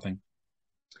around something?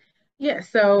 Yeah,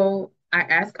 so I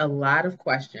ask a lot of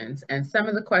questions, and some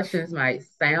of the questions might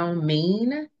sound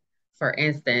mean. For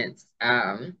instance,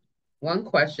 one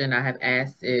question I have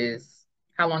asked is,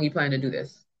 how long you plan to do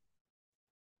this?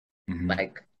 Hmm.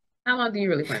 Like, how long do you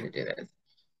really plan to do this?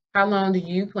 How long do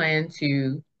you plan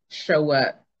to show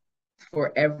up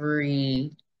for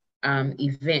every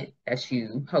event that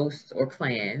you host or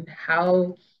plan?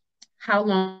 How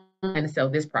long do you plan to sell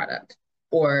this product?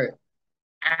 Or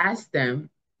ask them,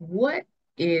 what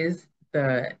is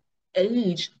the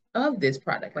age of this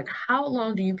product? Like, how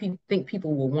long do you think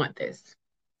people will want this?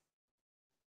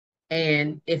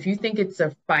 And if you think it's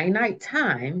a finite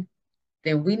time,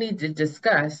 then we need to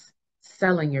discuss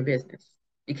selling your business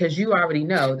because you already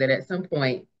know that at some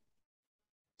point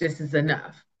this is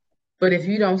enough. But if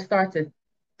you don't start to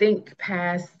think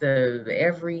past the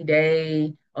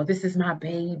everyday, oh, this is my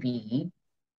baby,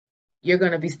 you're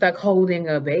going to be stuck holding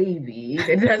a baby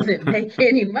that doesn't make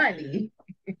any money,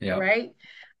 Yeah. right?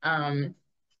 Um,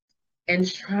 and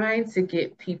trying to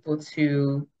get people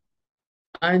to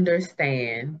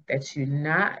understand that you're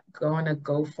not going to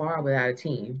go far without a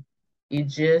team. You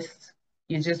just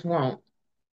you just won't.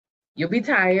 You'll be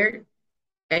tired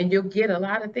and you'll get a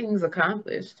lot of things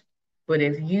accomplished. But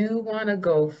if you want to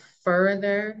go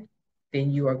further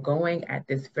than you are going at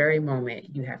this very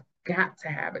moment, you have got to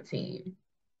have a team.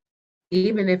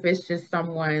 Even if it's just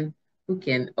someone who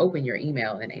can open your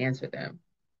email and answer them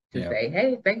to Yeah. say,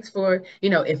 hey, thanks for,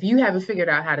 if you haven't figured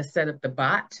out how to set up the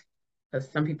bot, because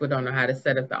some people don't know how to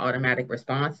set up the automatic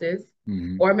responses,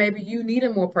 Hmm. or maybe you need a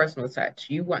more personal touch.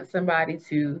 You want somebody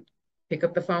to pick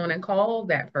up the phone and call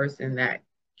that person that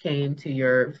came to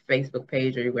your Facebook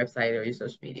page or your website or your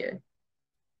social media.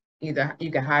 Either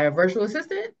you can hire a virtual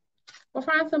assistant or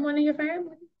find someone in your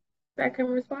family that can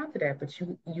respond to that. But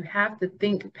you have to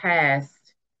think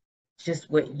past just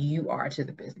what you are to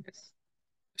the business.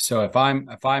 So if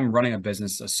I'm running a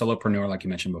business, a solopreneur, like you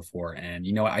mentioned before, and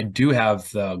I do have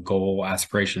the goal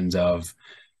aspirations of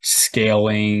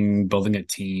scaling, building a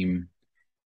team,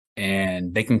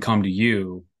 and they can come to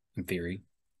you in theory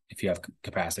if you have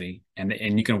capacity, and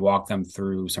you can walk them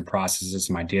through some processes,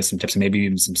 some ideas, some tips, and maybe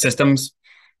even some systems,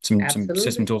 some system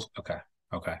Absolutely. tools. Okay,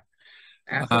 okay.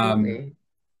 Um, Absolutely.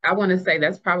 I want to say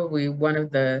that's probably one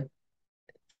of the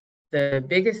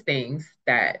biggest things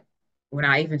that when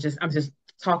I'm just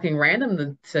talking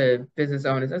random to business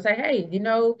owners. I say, hey,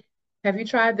 have you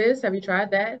tried this? Have you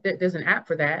tried that? There's an app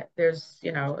for that. There's,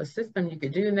 a system you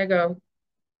could do. And they go,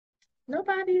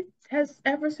 nobody has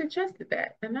ever suggested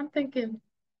that. And I'm thinking,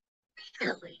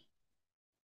 really?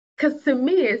 Because to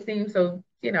me, it seems so,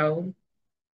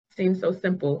 seems so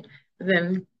simple.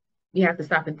 Then you have to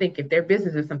stop and think if their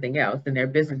business is something else, then their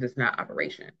business is not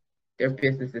operation. Their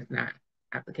business is not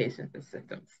applications and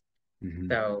systems. mhm.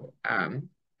 So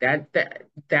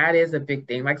that is a big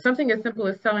thing. Like something as simple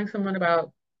as telling someone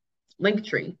about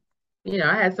Linktree.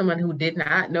 I had someone who did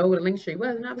not know what a Linktree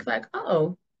was, and I was like,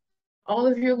 oh, all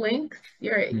of your links,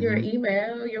 your Hmm.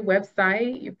 email, your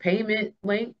website, your payment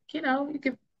link, you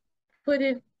could put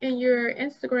it in your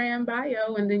Instagram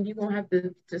bio, and then you won't have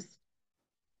to just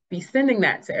be sending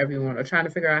that to everyone or trying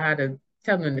to figure out how to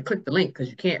tell them to click the link because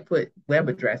you can't put web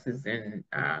addresses in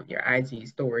your IG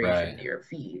stories and Right. your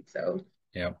feed. So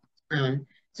Yep. um,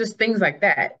 just things like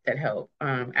that help.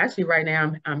 Actually, right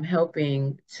now I'm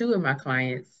helping two of my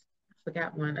clients. I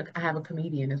forgot one. I have a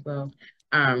comedian as well.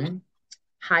 Um,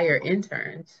 hire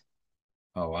interns.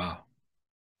 Oh wow.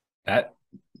 That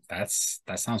that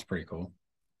sounds pretty cool.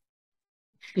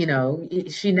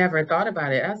 She never thought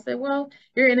about it. I said, well,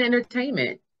 you're in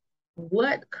entertainment.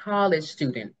 What college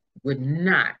student would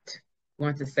not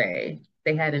want to say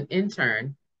they had an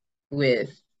intern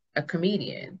with a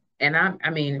comedian? And I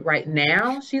mean, right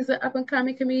now she's an up and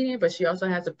coming comedian, but she also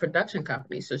has a production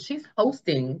company. So she's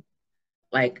hosting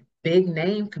like big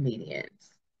name comedians.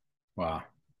 Wow.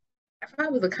 If I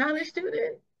was a college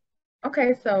student,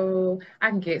 okay, so I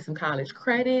can get some college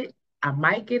credit. I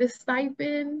might get a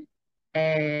stipend,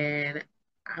 and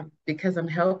because I'm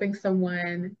helping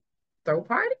someone throw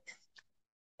parties.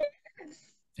 Yes.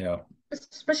 Yeah.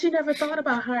 But she never thought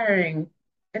about hiring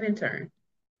an intern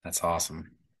That's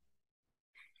awesome.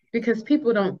 because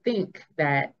people don't think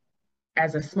that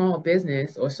as a small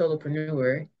business or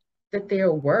solopreneur that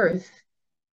they're worth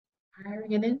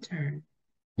hiring an intern.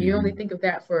 You only think of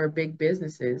that for big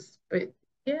businesses, but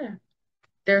yeah,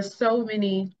 there's so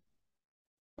many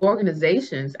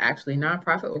organizations, actually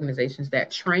nonprofit organizations,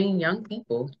 that train young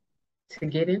people to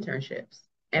get internships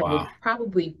and Wow. will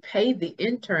probably pay the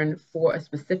intern for a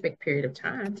specific period of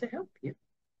time to help you.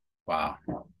 Wow.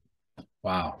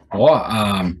 Wow.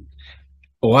 Well,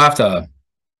 we'll have to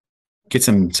get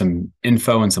some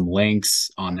info and some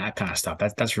links on that kind of stuff.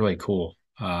 That's really cool.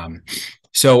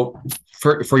 So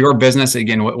for your business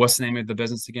again, what's the name of the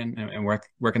business again, and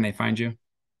where can they find you?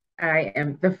 I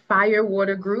am the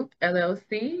Firewater Group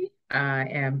LLC. I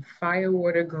am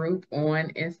Firewater Group on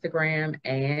Instagram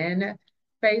and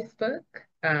Facebook.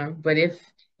 But if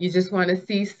you just want to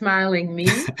see smiling me,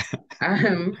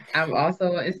 I'm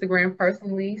also on Instagram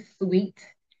personally, sweet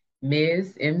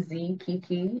Ms. MZ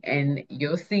Kiki, and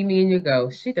you'll see me and you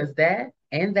go, she does that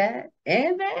and that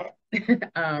and that.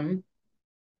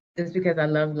 Just because I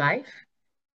love life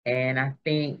and I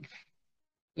think,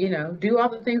 do all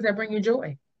the things that bring you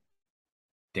joy.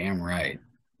 Damn right.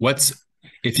 What's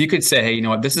if you could say, hey, you know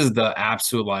what, this is the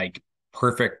absolute like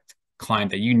perfect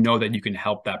client that you know that you can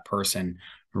help that person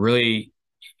really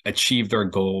achieve their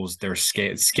goals, their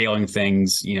scaling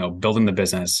things, building the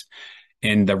business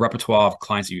and the repertoire of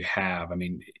clients that you have. I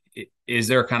mean, is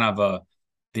there kind of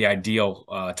the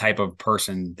ideal type of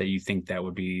person that you think that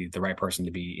would be the right person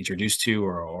to be introduced to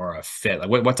or a fit? Like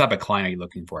what type of client are you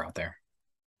looking for out there?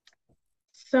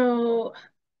 So,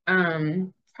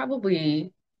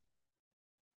 probably,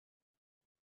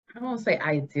 I won't say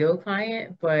ideal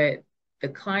client, but the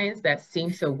clients that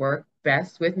seem to work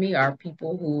best with me are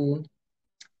people who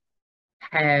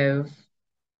have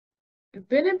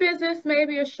been in business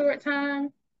maybe a short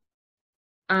time,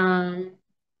 um,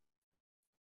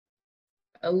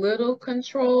 a little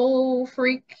control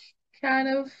freak kind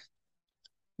of,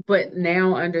 but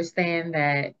now understand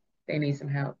that they need some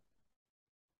help.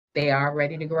 They are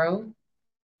ready to grow,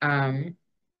 um,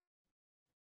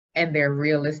 and they're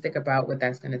realistic about what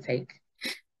that's going to take.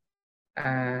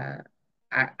 Uh,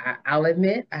 I'll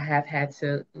admit I have had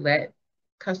to let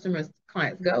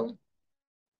clients go.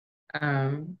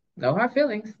 No hard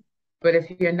feelings. But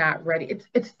if you're not ready,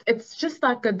 it's just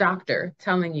like a doctor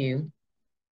telling you,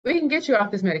 we can get you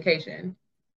off this medication,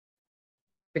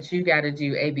 but you got to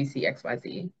do A, B, C, X, Y,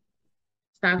 Z.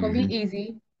 It's not going to be Hmm.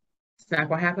 easy. It's not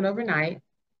going to happen overnight.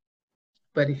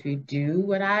 But if you do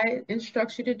what I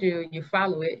instruct you to do, you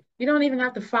follow it, you don't even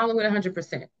have to follow it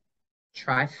 100%.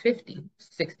 Try 50,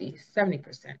 60,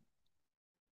 70%.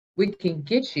 We can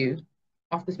get you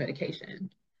off this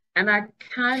medication. And I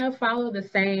kind of follow the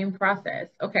same process.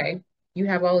 Okay, you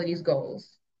have all of these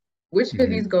goals. Which of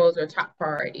these Hmm. goals are top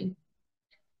priority?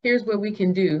 Here's what we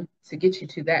can do to get you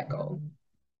to that goal.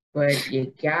 But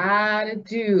you gotta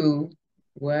do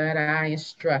what I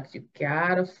instruct. You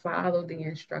gotta follow the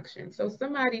instructions. So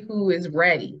somebody who is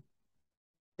ready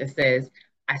that says,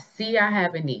 I see I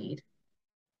have a need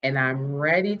and I'm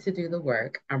ready to do the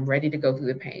work. I'm ready to go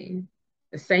through the pain.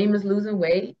 The same as losing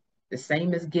weight, the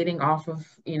same as getting off of,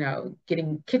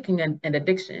 kicking an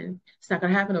addiction. It's not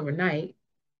going to happen overnight.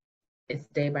 It's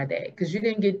day by day because you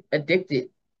didn't get addicted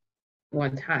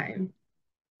one time.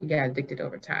 You got addicted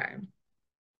over time.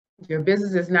 Your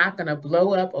business is not going to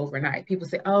blow up overnight. People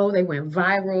say, oh, they went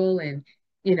viral and,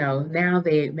 now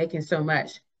they're making so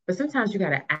much. But sometimes you got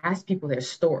to ask people their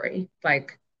story.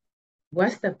 Like,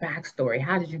 what's the backstory?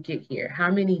 How did you get here?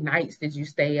 How many nights did you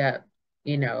stay up,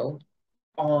 you know,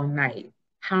 all night?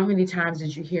 How many times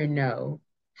did you hear no?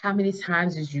 How many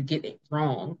times did you get it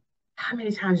wrong? How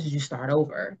many times did you start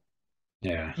over?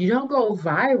 Yeah. You don't go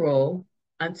viral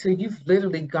until you've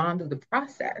literally gone through the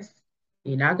process.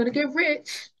 You're not going to get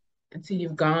rich until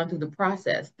you've gone through the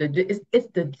process. It's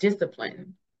the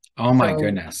discipline. Oh my So,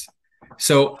 goodness.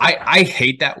 So I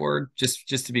hate that word.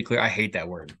 Just to be clear, I hate that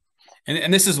word.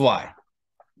 And this is why.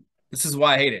 This is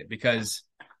why I hate it because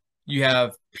you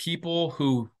have people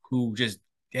who just,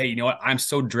 hey, you know what? I'm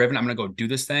so driven. I'm gonna go do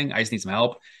this thing. I just need some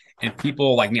help. And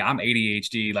people like me, I'm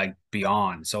ADHD like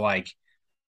beyond. So like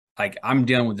I'm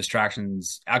dealing with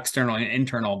distractions, external and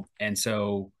internal. And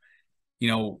so, you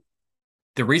know,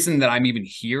 the reason that I'm even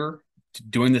here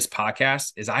doing this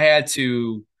podcast is I had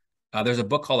to. There's a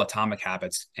book called Atomic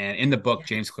Habits, and in the book, yeah.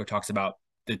 James Clear talks about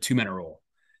the 2 minute rule.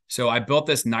 So I built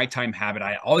this nighttime habit.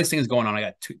 I all these things going on. I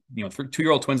got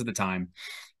two-year-old twins at the time,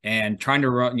 and trying to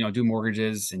run, do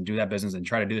mortgages and do that business and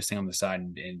try to do this thing on the side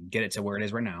and get it to where it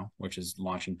is right now, which is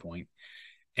launching point.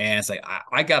 And it's like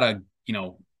I gotta,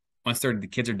 once the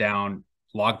kids are down,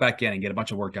 log back in and get a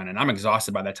bunch of work done. And I'm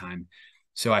exhausted by that time.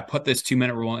 So I put this 2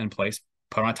 minute rule in place,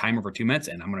 put on a timer for 2 minutes,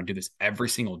 and I'm gonna do this every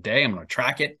single day. I'm gonna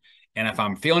track it. And if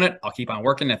I'm feeling it, I'll keep on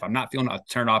working. If I'm not feeling it, I'll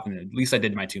turn it off. And at least I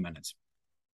did my 2 minutes.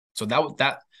 So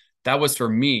that was for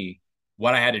me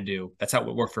what I had to do. That's how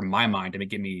it worked for my mind to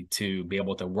get me to be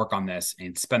able to work on this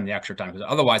and spend the extra time. Because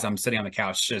otherwise, I'm sitting on the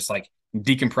couch just like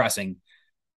decompressing,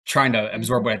 trying to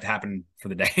absorb what had happened for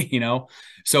the day.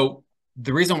 So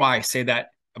the reason why I say that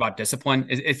about discipline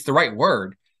is it's the right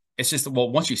word. It's just, well,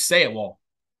 once you say it, well,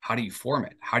 how do you form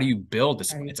it? How do you build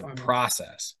discipline? It's a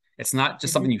process. It's not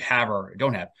just something you have or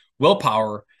don't have.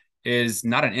 Willpower is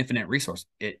not an infinite resource.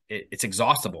 It's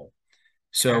exhaustible.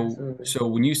 So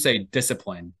when you say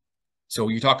discipline, so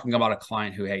you're talking about a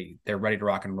client who, hey, they're ready to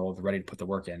rock and roll, they're ready to put the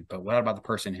work in. But what about the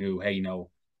person who, hey,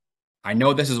 I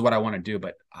know this is what I want to do,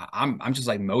 but I'm just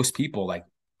like most people, like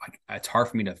it's hard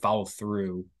for me to follow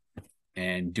through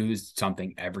and do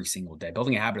something every single day.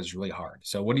 Building a habit is really hard.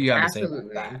 So what do you have to say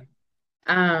about that?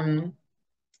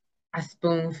 I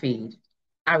spoon feed.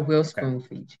 I will spoon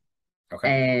feed you.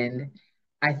 Okay. And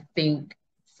I think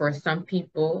for some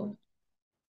people,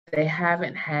 they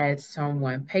haven't had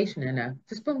someone patient enough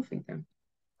to spoon feed them.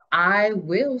 I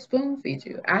will spoon feed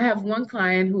you. I have one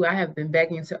client who I have been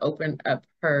begging to open up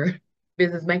her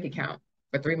business bank account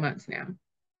for 3 months now.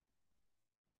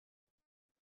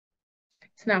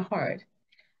 It's not hard.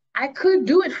 I could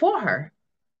do it for her,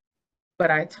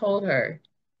 but I told her,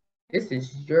 this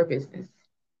is your business.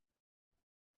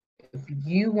 If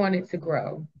you want it to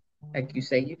grow, like you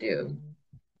say you do,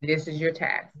 this is your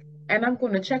task. And I'm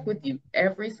going to check with you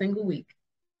every single week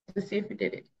to see if you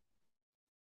did it.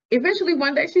 Eventually,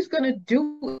 one day she's going to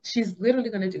do it. She's literally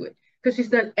going to do it because she's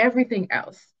done everything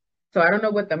else. So I don't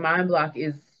know what the mind block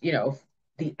is,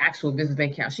 the actual business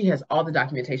bank account. She has all the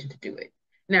documentation to do it.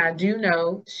 Now, I do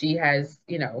know she has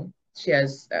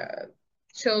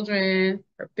children,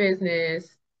 her business,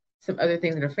 some other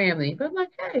things in her family. But I'm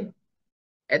like, hey,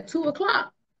 at 2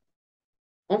 o'clock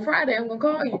on Friday, I'm going to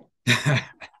call you.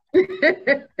 I'm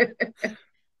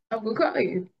going to call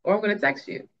you or I'm going to text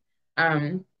you.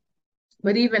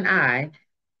 But even I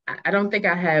don't think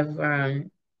I have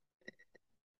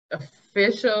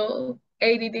official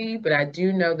ADD, but I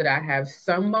do know that I have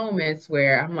some moments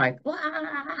where I'm like,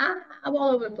 I'm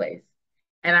all over the place.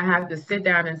 And I have to sit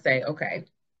down and say, okay,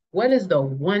 what is the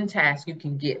one task you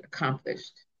can get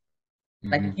accomplished?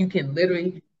 Like you can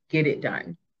literally get it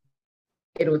done.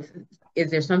 Is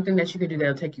there something that you can do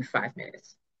that'll take you 5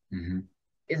 minutes?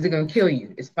 Is it going to kill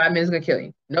you? Is 5 minutes going to kill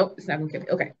you? Nope, it's not going to kill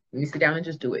you. Okay, let me sit down and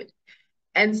just do it.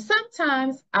 And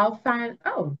sometimes I'll find,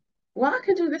 oh, well, I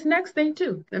can do this next thing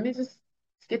too. Let me just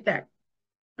get that.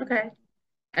 Okay.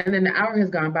 And then the hour has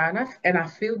gone by and I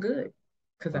feel good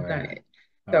because I've done it.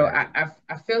 So I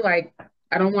feel like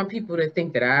I don't want people to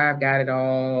think that I've got it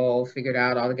all figured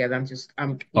out all together.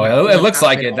 It looks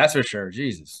like it. That's for sure.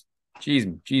 Jesus.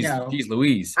 Jeez,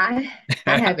 Louise. I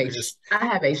have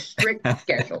a strict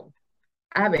schedule.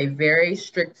 I have a very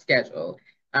strict schedule.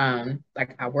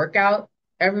 Like I work out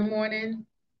every morning.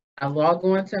 I log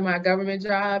on to my government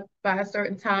job by a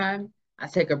certain time. I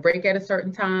take a break at a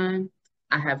certain time.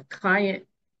 I have client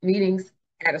meetings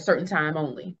at a certain time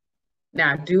only.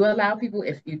 Now, I do allow people,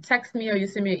 if you text me or you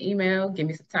send me an email, give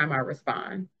me some time, I'll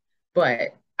respond.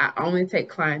 But I only take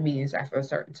client meetings after a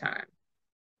certain time.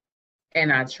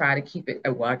 And I try to keep it,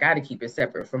 I got to keep it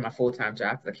separate from my full-time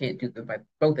job because I can't do them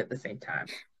both at the same time.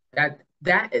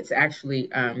 That is actually,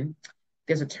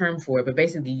 there's a term for it, but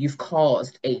basically you've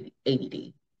caused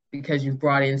ADD because you've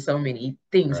brought in so many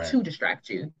things to distract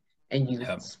you and you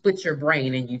split your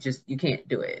brain and you can't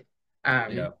do it.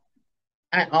 So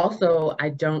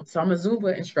I'm a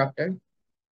Zumba instructor.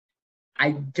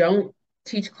 I don't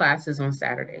teach classes on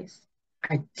Saturdays.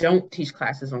 I don't teach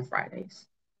classes on Fridays.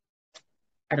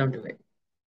 I don't do it.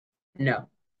 No,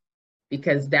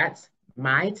 because that's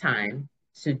my time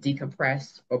to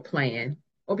decompress or plan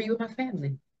or be with my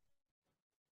family.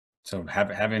 So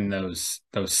having those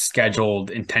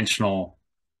scheduled intentional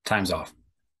times off.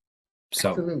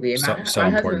 So absolutely. And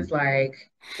my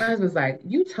husband's like,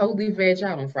 you totally veg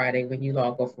out on Friday when you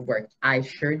log off from work. I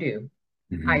sure do.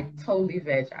 I totally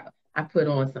veg out. I put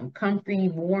on some comfy,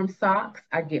 warm socks.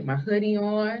 I get my hoodie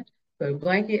on, put a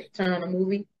blanket, turn on a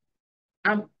movie.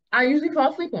 I usually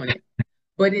fall asleep on it.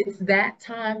 But it's that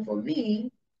time for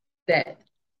me that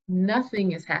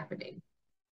nothing is happening.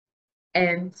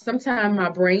 And sometimes my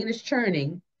brain is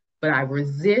churning, but I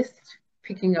resist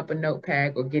picking up a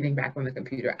notepad or getting back on the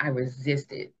computer. I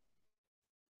resist it.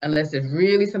 Unless it's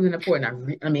really something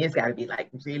important. It's got to be like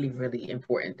really, really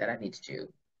important that I need to do.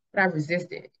 But I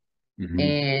resist it.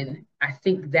 And I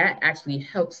think that actually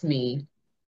helps me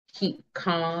keep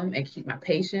calm and keep my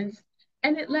patience.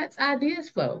 And it lets ideas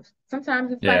flow.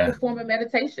 Sometimes it's like a form of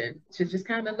meditation to just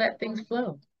kind of let things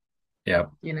flow. Yeah.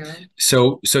 you know?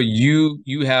 So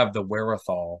you have the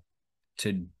wherewithal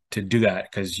to do that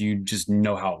because you just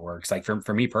know how it works. Like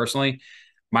for me personally,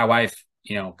 my wife,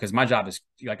 because my job is,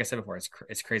 like I said before,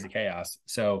 it's crazy chaos.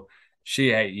 So she,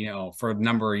 hey, for a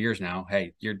number of years now,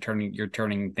 hey, you're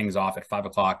turning things off at 5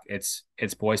 o'clock. It's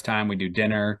boys' time. We do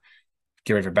dinner,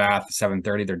 get ready for bath.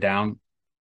 7:30, they're down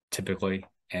typically,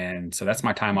 and so that's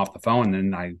my time off the phone.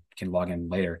 And then I can log in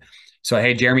later. So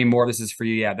hey, Jeremy Moore, this is for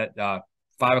you. Yeah, that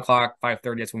 5 o'clock,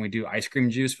 5:30. That's when we do ice cream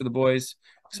juice for the boys.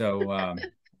 So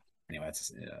anyway,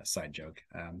 that's a side joke.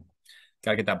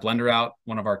 Got to get that blender out.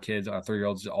 One of our kids, our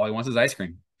 3-year-olds, all he wants is ice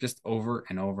cream, just over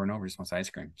and over and over. He just wants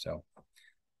ice cream. So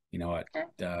you know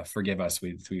what? Forgive us.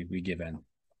 We give in.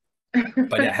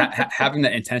 But yeah, having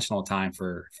the intentional time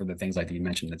for the things like you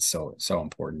mentioned, that's so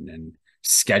important, and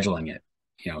scheduling it,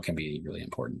 can be really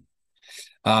important.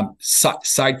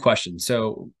 Side question.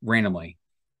 So randomly,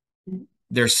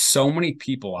 there's so many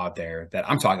people out there that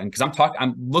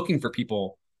I'm looking for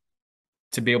people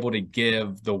to be able to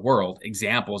give the world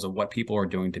examples of what people are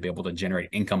doing to be able to generate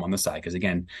income on the side. Because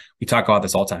again, we talk about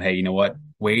this all the time. Hey, you know what?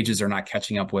 Wages are not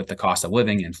catching up with the cost of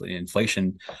living and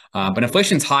inflation. But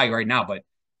inflation's high right now, but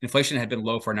inflation had been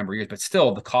low for a number of years. But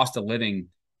still, the cost of living,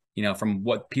 from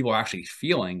what people are actually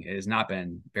feeling, has not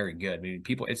been very good. I mean,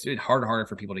 it's harder and harder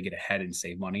for people to get ahead and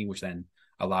save money, which then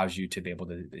allows you to be able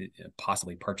to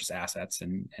possibly purchase assets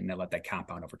and let that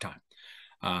compound over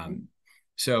time.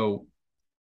 So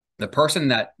the person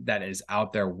that is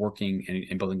out there working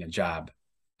and building a job,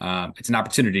 it's an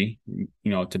opportunity,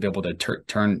 to be able to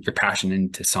turn your passion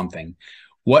into something.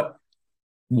 What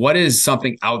is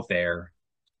something out there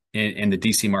in the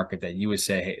DC market that you would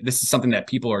say, hey, this is something that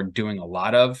people are doing a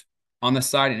lot of on the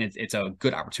side, and it's a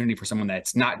good opportunity for someone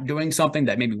that's not doing something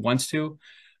that maybe wants to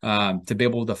be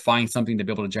able to find something to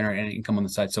be able to generate any income on the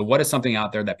side. So what is something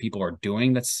out there that people are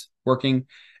doing that's working?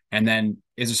 And then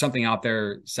is there something out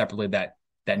there separately that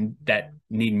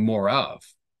need more of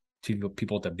to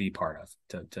people to be part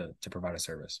of to provide a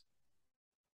service?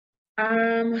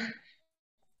 Um,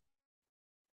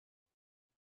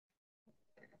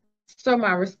 so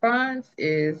my response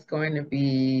is going to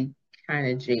be kind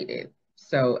of jaded.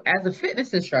 So as a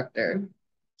fitness instructor,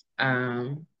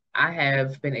 I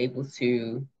have been able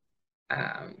to,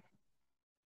 um,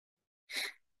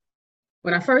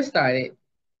 when I first started,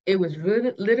 it was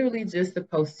really literally just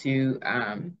supposed to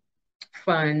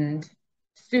fund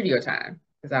studio time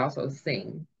because I also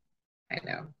sing. I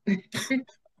know.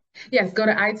 Yes, go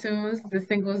to iTunes. The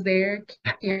single's there.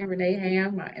 Karen Renee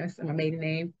Ham, my maiden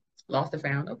name. Lost or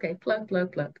found. Okay, plug,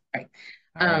 plug, plug. Right.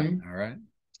 All right. All right.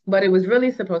 But it was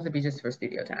really supposed to be just for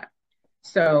studio time.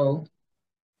 So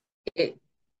it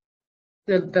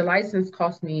the license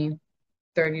cost me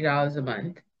 $30 a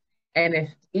month. And if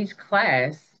each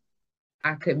class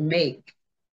I could make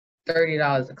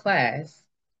 $30 a class,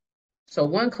 so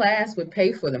one class would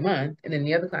pay for the month, and then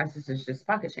the other classes is just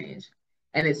pocket change.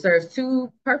 And it serves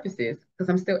two purposes because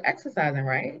I'm still exercising,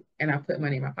 right? And I put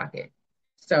money in my pocket.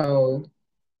 So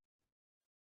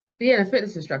being a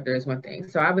fitness instructor is one thing.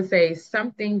 So I would say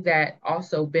something that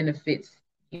also benefits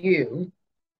you.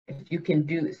 If you can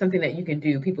do something that you can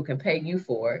do, people can pay you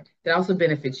for, that also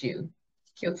benefits you.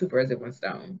 Kill two birds with one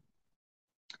stone.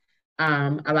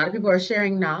 A lot of people are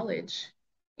sharing knowledge.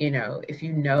 If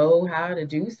you know how to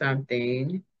do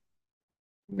something,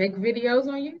 make videos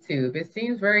on YouTube. It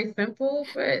seems very simple,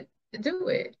 but do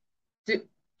it. Do,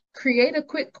 create a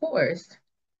quick course.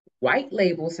 White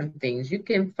label some things. You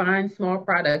can find small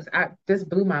products. This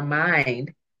blew my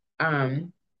mind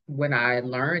when I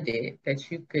learned it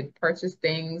that you could purchase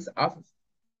things off of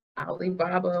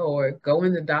Alibaba or go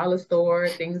in the dollar store,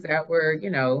 things that were,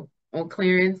 on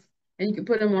clearance, and you could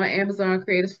put them on Amazon,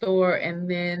 create a store,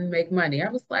 and then make money. I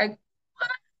was like,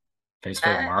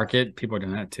 Facebook what? Market, people are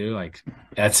doing that too, like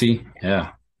Etsy.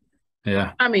 Yeah.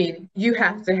 Yeah. I mean, you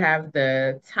have to have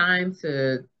the time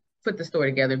to put the store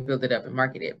together, build it up, and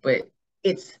market it, but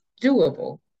it's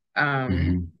doable.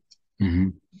 Um, Mm-hmm.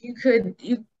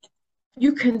 Mm-hmm.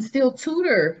 you can still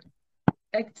tutor.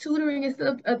 Like tutoring is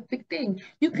a big thing.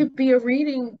 You could be a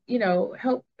reading,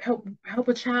 help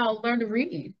a child learn to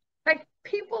read. Like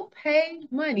people pay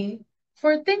money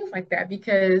for things like that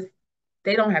because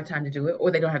they don't have time to do it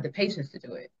or they don't have the patience to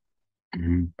do it,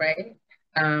 Mm-hmm. right?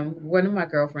 One of my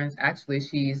girlfriends, actually,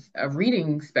 she's a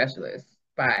reading specialist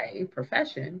by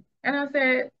profession. And I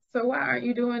said, so why aren't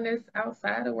you doing this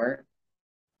outside of work?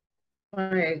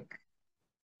 Like,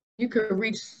 you could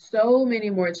reach so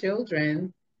many more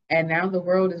children, and now the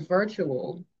world is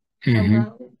virtual. Mm-hmm.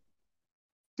 Hello?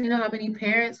 You know how many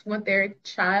parents want their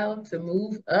child to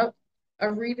move up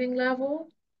a reading level?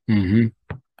 Mm-hmm.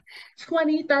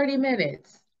 20, 30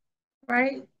 minutes.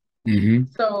 right?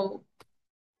 Mm-hmm. So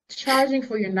charging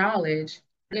for your knowledge,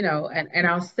 and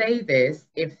I'll say this,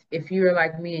 if you're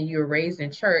like me and you were raised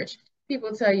in church,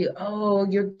 people tell you, oh,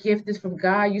 your gift is from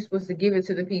God, you're supposed to give it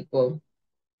to the people.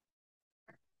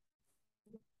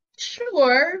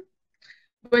 Sure,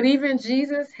 but even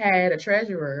Jesus had a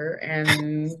treasurer,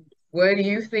 and what do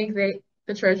you think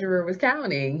the treasurer was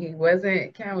counting? He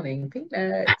wasn't counting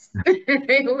peanuts.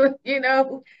 They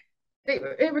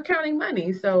were counting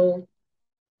money. So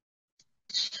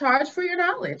charge for your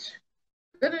knowledge.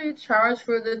 Literally charge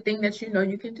for the thing that you know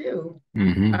you can do.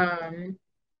 Mm-hmm.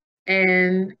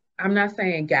 And I'm not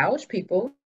saying gouge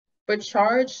people, but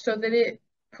charge so that it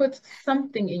puts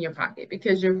something in your pocket,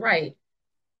 because you're right.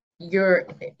 Your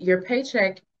your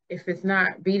paycheck, if it's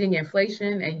not beating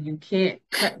inflation and you can't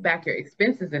cut back your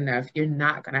expenses enough, you're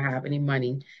not going to have any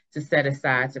money to set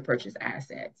aside to purchase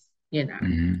assets,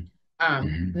 Mm-hmm.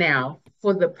 Mm-hmm. Now,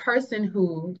 for the person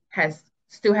who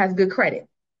still has good credit,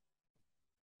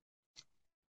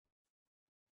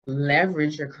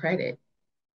 leverage your credit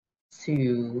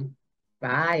to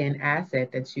buy an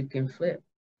asset that you can flip,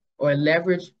 or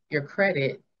leverage your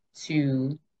credit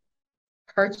to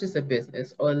purchase a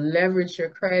business, or leverage your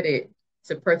credit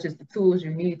to purchase the tools you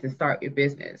need to start your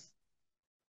business.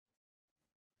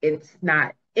 It's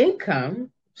not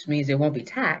income, which means it won't be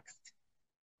taxed.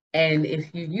 And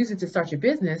if you use it to start your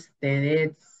business, then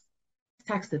it's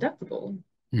tax deductible.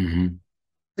 Mm-hmm.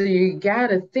 So you got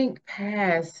to think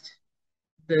past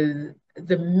the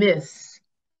myths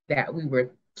that we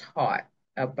were taught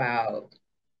about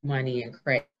money and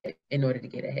credit in order to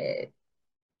get ahead.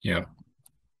 Yep.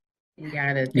 You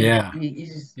gotta think. Yeah. You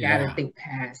just gotta Yeah. think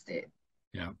past it.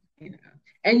 Yeah. You know,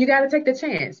 and you gotta take the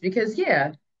chance, because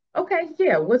yeah, okay,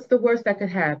 yeah. What's the worst that could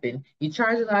happen? You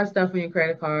charge a lot of stuff on your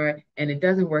credit card and it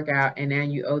doesn't work out, and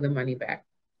then you owe the money back.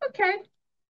 Okay,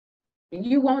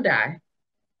 you won't die.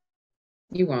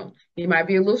 You won't. You might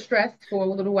be a little stressed for a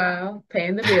little while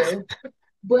paying the bill,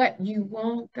 but you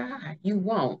won't die. You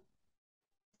won't.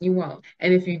 You won't.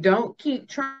 And if you don't keep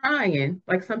trying,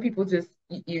 like some people just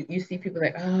you see people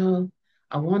like, oh,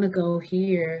 I want to go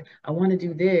here, I want to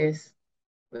do this.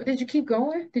 But did you keep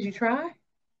going? Did you try?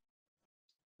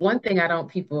 One thing I don't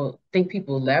people think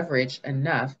people leverage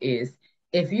enough is,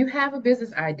 if you have a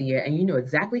business idea and you know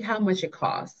exactly how much it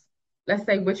costs. Let's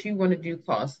say what you want to do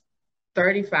costs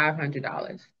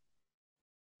 $3,500.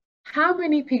 How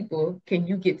many people can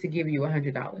you get to give you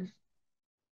 $100?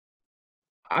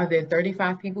 Are there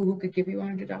 35 people who could give you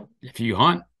 $100? If you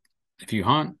hunt, If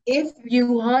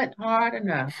you hunt hard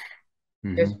enough,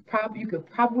 mm-hmm. you could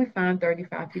probably find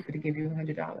 35 people to give you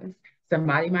 $100.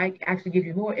 Somebody might actually give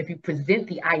you more if you present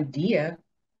the idea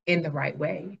in the right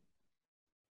way,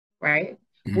 right?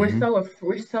 Mm-hmm.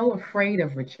 We're so afraid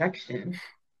of rejection.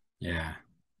 Yeah.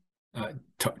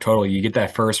 Totally. You get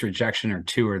that first rejection or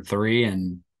two or three,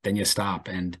 and then you stop.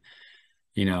 And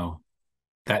you know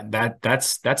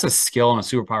that's a skill and a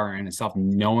superpower in itself.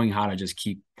 Knowing how to just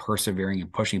keep persevering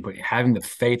and pushing, but having the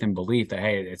faith and belief that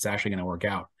hey, it's actually going to work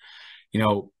out. You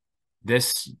know,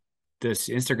 this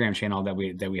Instagram channel that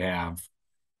we have.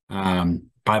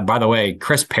 By the way,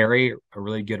 Chris Perry, a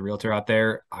really good realtor out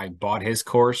there, I bought his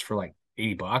course for like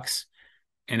 $80,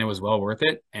 and it was well worth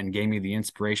it, and gave me the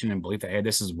inspiration and belief that hey,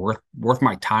 this is worth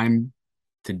my time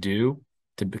to do.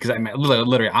 Because I mean,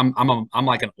 literally, I'm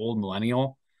like an old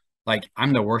millennial. Like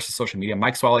I'm the worst at social media.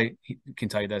 Mike Swally can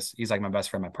tell you this. He's like my best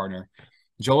friend, my partner.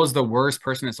 Joel is the worst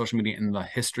person at social media in the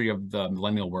history of the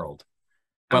millennial world.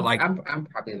 But like, I'm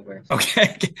probably the worst.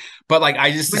 okay, but like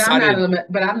I just But decided.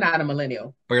 I'm not a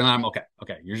millennial. But you're not. Okay,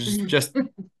 okay. You're just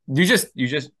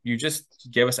you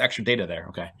just gave us extra data there.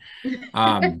 Okay.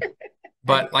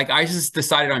 But like I just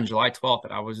decided on July 12th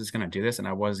that I was just gonna do this, and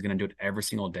I was gonna do it every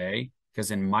single day,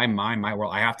 because in my mind, my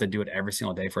world, I have to do it every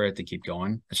single day for it to keep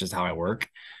going. That's just how I work.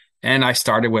 And I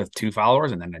started with 2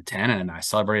 followers, and then at 10, and then I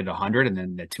celebrated 100, and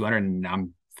then at 200, and now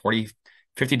I'm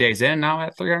 50 days in, now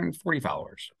at 340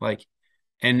 followers. Like,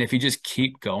 and if you just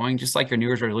keep going, just like your New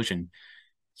Year's resolution,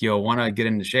 you'll want to get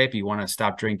into shape. You want to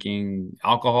stop drinking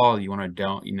alcohol. You want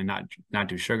to not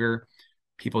do sugar.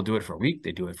 People do it for a week.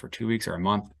 They do it for 2 weeks or a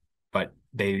month, but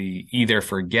they either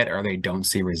forget or they don't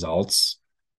see results.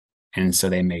 And so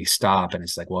they may stop. And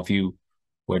it's like, well, if you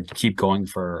would keep going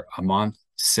for a month,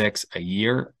 6, a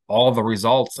year, all the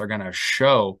results are going to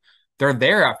show. They're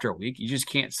there after a week. You just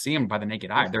can't see them by the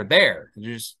naked eye. They're there.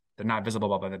 They're not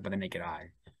visible by the naked eye.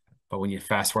 But when you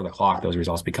fast forward the clock, those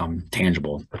results become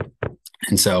tangible.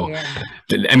 And so, yeah.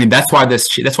 I mean, that's why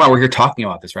we're here talking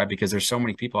about this, right? Because there's so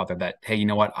many people out there that, hey, you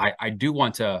know what? I do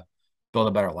want to build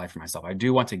a better life for myself. I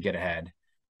do want to get ahead.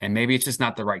 And maybe it's just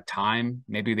not the right time.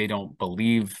 Maybe they don't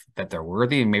believe that they're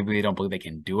worthy, and maybe they don't believe they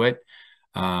can do it.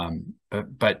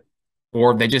 But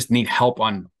or they just need help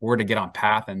on where to get on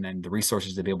path, and then the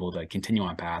resources to be able to continue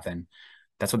on path. And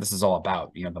that's what this is all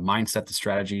about. You know, the mindset, the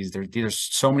strategies. There's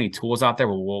so many tools out there.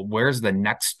 Well, where's the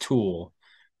next tool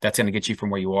that's going to get you from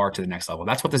where you are to the next level?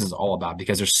 That's what this is all about,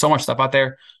 because there's so much stuff out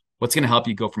there. What's going to help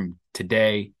you go from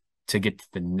today to get to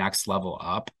the next level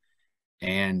up?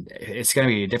 And it's going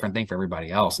to be a different thing for everybody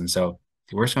else. And so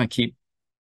we're just going to keep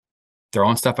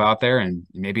throwing stuff out there, and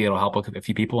maybe it'll help a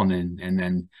few people. And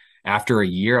then after a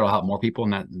year, it'll help more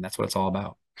people. And that's what it's all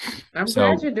about. I'm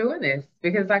glad you're doing this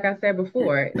because, like I said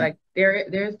before, like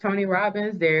there's Tony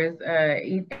Robbins, there's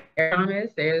Eric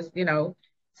Thomas, there's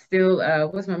still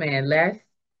what's my man Les,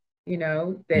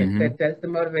 that does the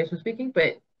motivational speaking,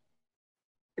 but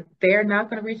they're not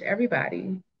going to reach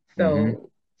everybody. So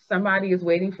somebody is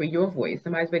waiting for your voice.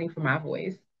 Somebody's waiting for my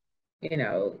voice.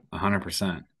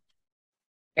 100%.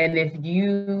 And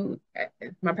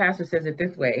if my pastor says it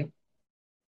this way,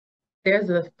 there's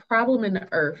a problem in the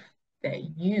earth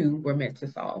that you were meant to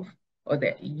solve, or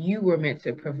that you were meant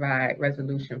to provide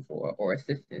resolution for or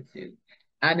assistance to.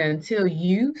 And until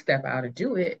you step out and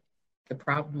do it, the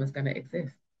problem is going to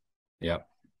exist. Yep.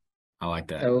 I like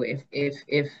that. So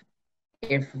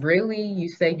if really you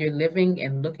say you're living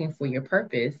and looking for your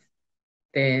purpose,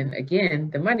 then again,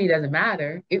 the money doesn't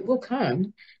matter. It will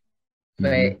come.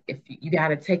 But if you got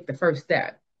to take the first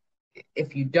step.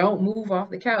 If you don't move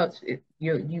off the couch,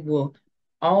 you will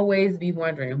always be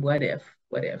wondering, what if,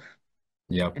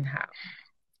 yep, and how.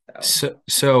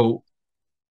 So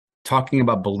talking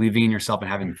about believing in yourself and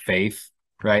having faith,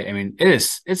 right? I mean,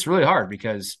 it's really hard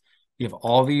because you have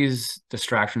all these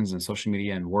distractions and social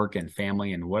media and work and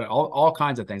family and all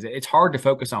kinds of things. It's hard to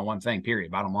focus on one thing,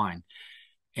 period, bottom line.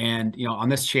 And, on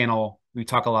this channel, we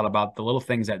talk a lot about the little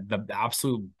things that the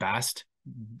absolute best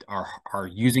are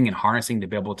using and harnessing to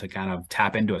be able to kind of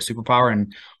tap into a superpower.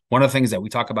 And one of the things that we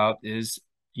talk about is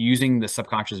using the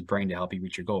subconscious brain to help you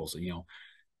reach your goals.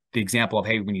 The example of,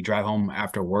 hey, when you drive home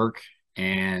after work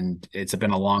and it's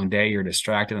been a long day, you're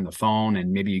distracted on the phone,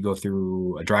 and maybe you go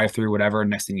through a drive-through, whatever.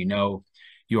 Next thing you know,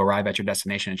 you arrive at your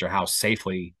destination at your house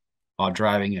safely while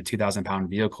driving a 2,000-pound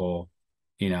vehicle,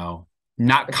 not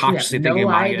but consciously you have thinking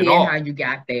about it at all. How you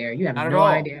got there. You have not no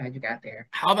idea how you got there.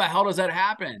 How the hell does that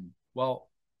happen? Well,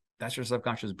 that's your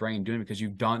subconscious brain doing it, because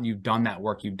you've done that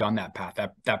work, you've done that path.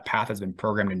 That path has been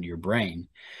programmed into your brain.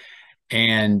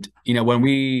 And when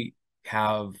we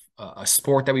have a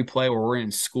sport that we play, or we're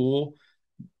in school,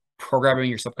 programming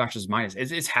your subconscious mind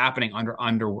is happening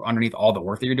underneath all the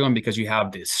work that you're doing, because you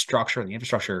have the structure, the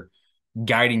infrastructure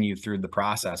guiding you through the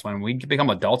process. When we become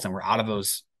adults and we're out of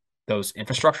those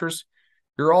infrastructures,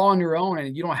 you're all on your own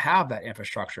and you don't have that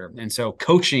infrastructure. And so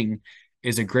coaching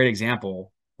is a great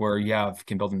example where you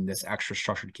can build in this extra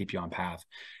structure to keep you on path.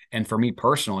 And for me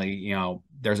personally,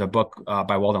 there's a book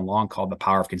by Weldon Long called The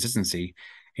Power of Consistency.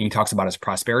 And he talks about his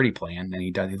prosperity plan, and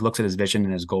he looks at his vision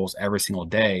and his goals every single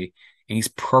day, and he's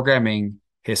programming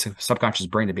his subconscious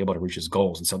brain to be able to reach his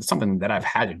goals. And so it's something that I've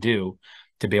had to do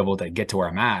to be able to get to where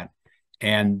I'm at.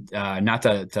 And not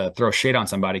to throw shade on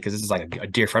somebody, because this is like a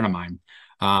dear friend of mine.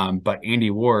 But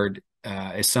Andy Ward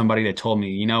is somebody that told me,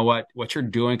 you know what you're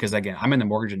doing, because again, I'm in the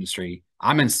mortgage industry.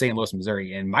 I'm in St. Louis,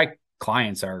 Missouri, and my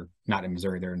clients are not in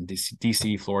Missouri. They're in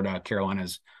DC, Florida,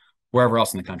 Carolinas, wherever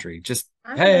else in the country. That's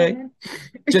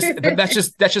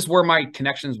just where my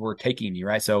connections were taking me,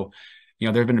 right? So,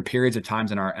 there have been periods of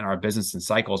times in our business and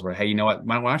cycles where, hey, you know what,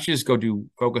 why don't you just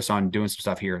focus on doing some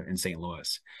stuff here in St.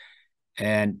 Louis?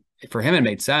 And for him, it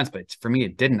made sense, but for me,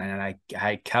 it didn't. And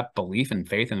I kept belief and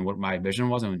faith in what my vision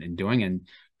was, and doing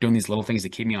these little things to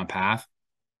keep me on path.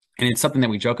 And it's something that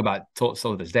we joke about till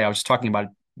this day. I was just talking about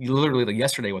it literally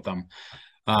yesterday with them,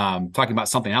 talking about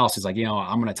something else. He's like,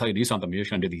 I'm going to tell you to do something, but you're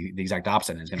just going to do the exact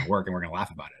opposite, and it's going to work, and we're going to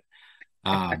laugh about it.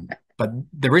 But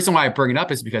the reason why I bring it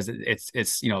up is because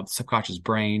it's subconscious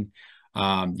brain,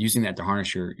 using that to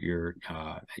harness your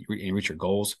and reach your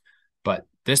goals. But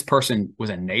this person was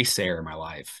a naysayer in my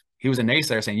life. He was a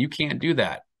naysayer saying, you can't do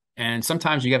that. And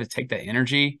sometimes you have to take that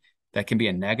energy that can be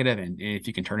a negative, and if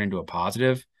you can turn it into a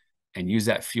positive and use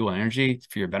that fuel energy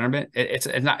for your betterment, it's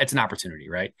an opportunity,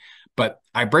 right? But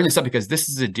I bring this up because this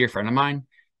is a dear friend of mine.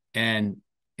 And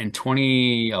in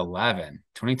 2011,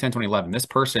 this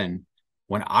person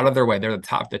went out of their way. They're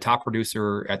the top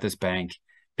producer at this bank.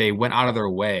 They went out of their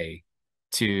way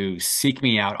to seek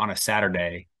me out on a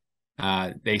Saturday.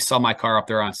 They saw my car up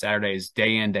there on Saturdays,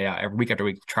 day in, day out, every week after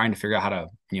week, trying to figure out how to,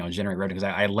 generate revenue, because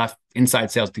I left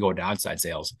inside sales to go to outside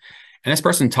sales. And this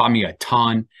person taught me a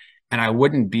ton, and I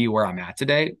wouldn't be where I'm at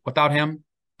today without him.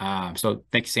 So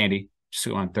thank you, Sandy. Just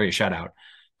want to throw you a shout out.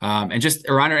 And just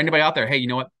a reminder, anybody out there, hey, you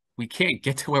know what? We can't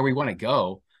get to where we want to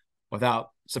go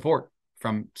without support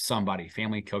from somebody,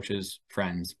 family, coaches,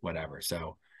 friends, whatever.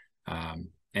 So, and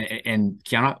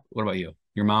Keyona, what about you?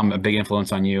 Your mom, a big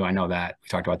influence on you. I know that we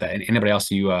talked about that. And anybody else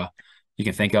you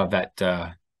can think of that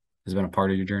has been a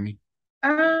part of your journey?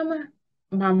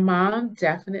 My mom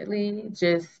definitely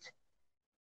just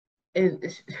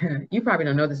is, you probably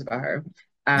don't know this about her.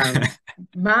 Um,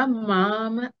 my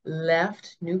mom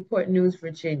left Newport News,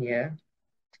 Virginia.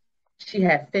 She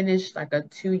had finished like a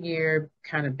 2-year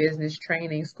kind of business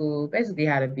training school, basically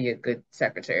how to be a good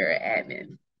secretary or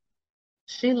admin.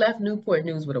 She left Newport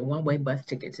News with a one-way bus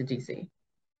ticket to DC.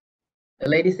 The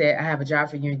lady said, I have a job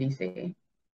for you in DC.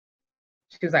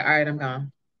 She was like, all right, I'm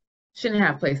gone. She didn't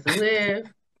have a place to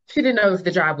live. She didn't know if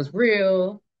the job was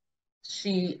real.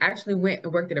 She actually went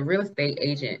and worked at a real estate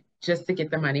agent just to get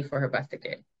the money for her bus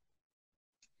ticket.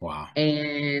 Wow.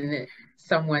 And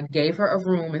someone gave her a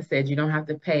room and said, you don't have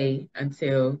to pay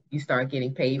until you start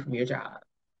getting paid from your job.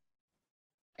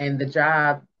 And the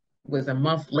job was a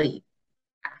month late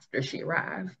after she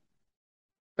arrived.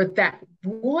 But that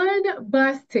one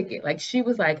bus ticket, like she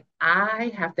was like,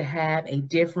 I have to have a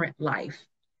different life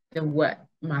than what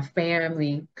my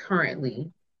family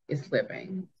currently is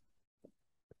living.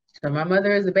 So my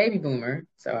mother is a baby boomer,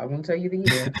 so I won't tell you the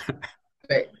year,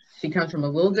 but she comes from a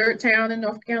little dirt town in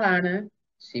North Carolina.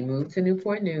 She moved to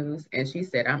Newport News and she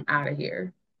said, I'm out of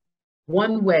here.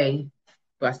 One way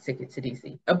bus ticket to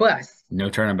DC. A bus. No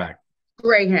turning back.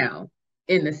 Greyhound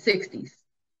in the 60s.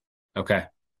 Okay.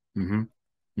 Mm-hmm.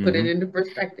 Put it Mm-hmm. into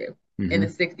perspective. In the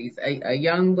Mm-hmm. 60s, a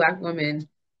young Black woman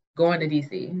going to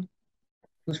DC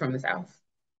who's from the South,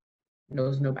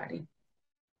 knows nobody.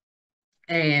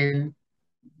 And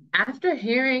after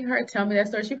hearing her tell me that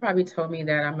story, she probably told me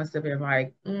that I must have been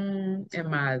like in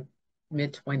my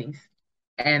mid-20s.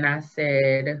 And I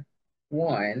said,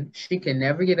 one, she can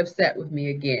never get upset with me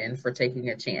again for taking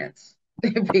a chance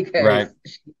Right. because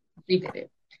she did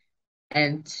it.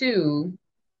 And two,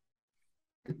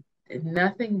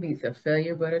 nothing beats a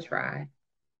failure but a try.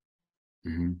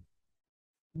 Mm-hmm.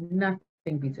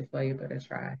 Nothing beats a failure but a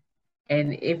try.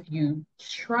 And if you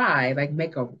try, like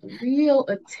make a real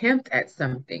attempt at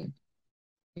something,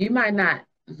 you might not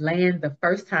land the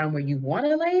first time where you want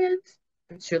to land,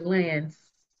 but you land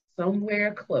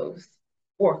somewhere close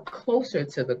or closer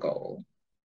to the goal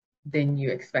than you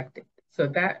expected. So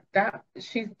that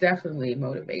she's definitely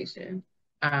motivation.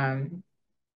 Um,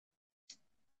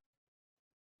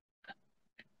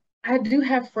 I do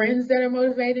have friends that are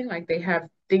motivating, like they have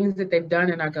things that they've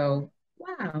done, and I go,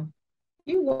 wow,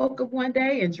 you woke up one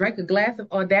day and drank a glass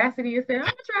of audacity and said, I'm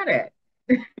gonna try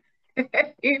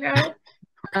that. You know?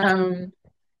 Um,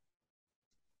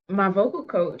 my vocal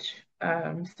coach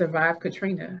survived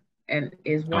Katrina and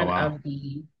is Oh, one wow. of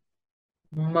the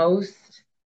most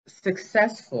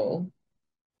successful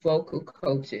vocal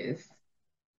coaches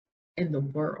in the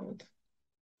world,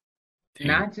 Damn.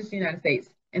 not just the United States,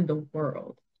 in the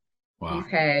world. Wow.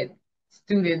 He's had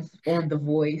students on The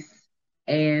Voice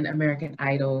and American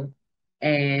Idol.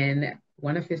 And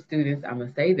one of his students, I'm going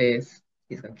to say this,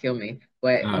 he's going to kill me,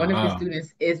 but one of his Oh,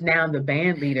 students is now the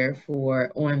band leader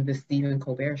for on the Stephen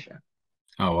Colbert Show.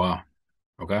 oh, wow.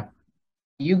 Okay.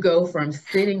 You go from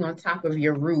sitting on top of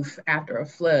your roof after a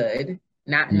flood,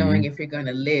 not knowing Mm-hmm. if you're going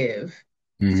to live,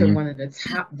 to Mm-hmm. one of the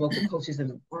top vocal coaches in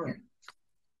the world.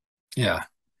 Yeah.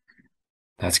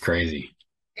 That's crazy.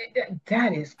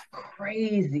 That is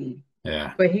crazy.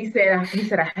 Yeah. But he said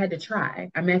I had to try.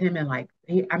 I met him in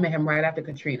I met him right after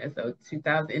Katrina, so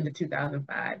 2000 into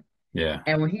 2005. Yeah.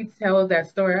 And when he tells that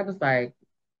story, I was like,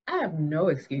 I have no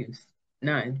excuse,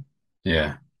 none,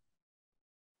 Yeah.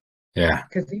 Yeah.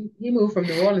 because he moved from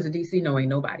New Orleans to DC knowing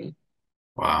nobody.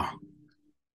 Wow.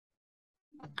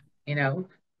 You know,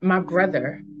 my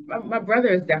brother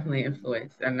is definitely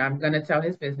influenced, and I'm gonna tell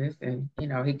his business, and he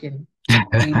can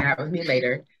be mad with me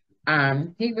later.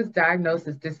 He was diagnosed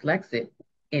as dyslexic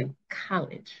in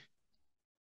college,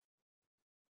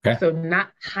 Okay. so not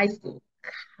high school,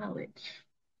 college.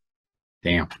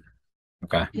 Damn.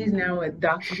 Okay. He's now a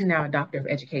doctor of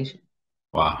education.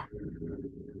 Wow.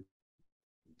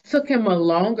 Took him a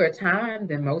longer time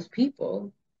than most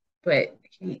people, but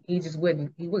he just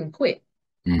wouldn't quit.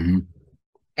 Mm-hmm.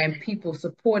 And people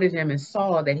supported him and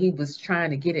saw that he was trying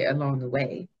to get it along the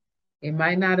way. It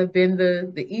might not have been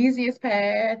the easiest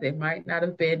path. It might not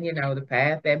have been, the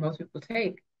path that most people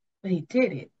take, but he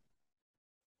did it.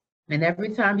 And every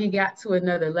time he got to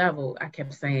another level, I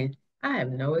kept saying, I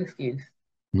have no excuse.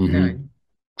 Mm-hmm. None.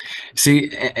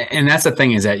 See, and that's the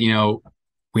thing is that,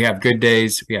 we have good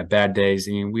days, we have bad days.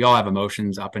 I mean, we all have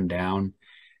emotions up and down.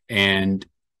 And,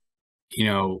 you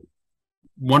know,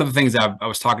 one of the things I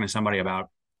was talking to somebody about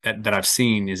that I've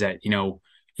seen is that,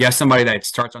 you have somebody that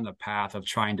starts on the path of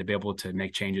trying to be able to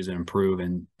make changes and improve.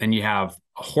 And then you have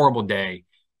a horrible day.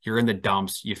 You're in the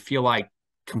dumps. You feel like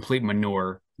complete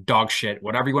manure, dog shit,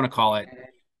 whatever you want to call it.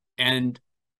 And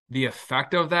the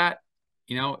effect of that,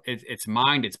 it's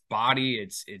mind, it's body,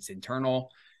 it's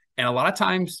internal. And a lot of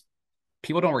times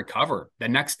people don't recover. The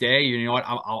next day, you know what?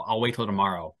 I'll wait till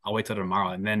tomorrow. I'll wait till tomorrow.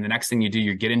 And then the next thing you do,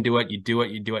 you get into it, you do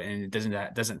it, and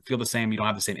it doesn't feel the same. You don't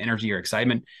have the same energy or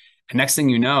excitement. And next thing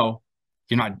you know,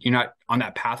 you're not on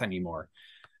that path anymore.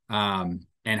 And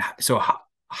so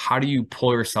how do you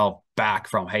pull yourself back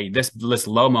from, hey, this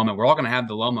low moment? We're all going to have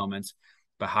the low moments,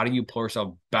 but how do you pull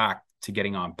yourself back to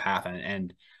getting on path?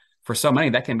 And for so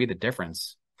many, that can be the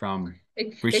difference from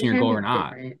reaching your goal or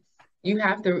not. You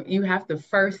have to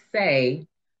first say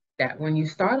that when you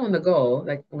start on the goal,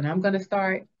 like when I'm going to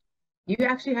start, you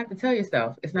actually have to tell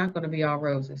yourself it's not going to be all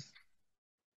roses.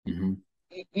 Mm-hmm.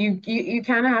 You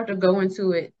kind of have to go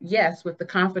into it, yes, with the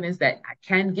confidence that I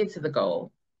can get to the goal,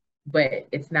 but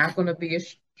it's not going to be a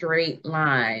straight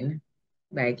line.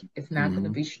 Like it's not going to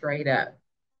be straight up.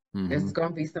 There's going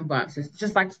to be some bumps. It's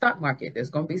just like the stock market. There's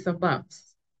going to be some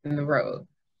bumps in the road.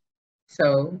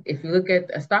 So if you look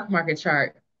at a stock market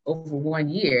chart over 1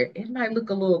 year, it might look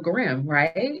a little grim,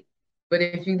 right? But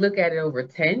if you look at it over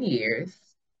 10 years,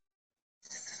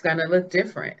 it's going to look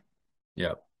different.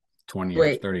 Yep. 20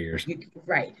 years, 30 years.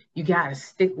 Right. You got to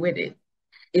stick with it.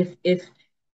 If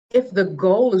the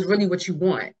goal is really what you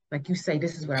want, like you say,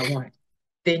 this is what I want,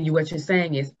 then what you're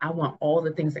saying is, I want all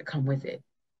the things that come with it.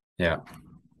 Yeah.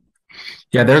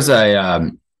 Yeah. There's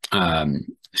a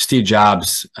Steve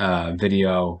Jobs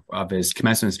video of his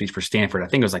commencement speech for Stanford. I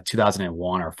think it was like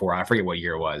 2001 or 4. I forget what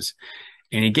year it was.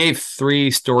 And he gave 3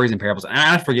 stories and parables. And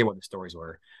I forget what the stories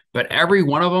were, but every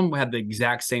one of them had the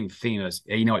exact same theme. As,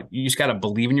 you just got to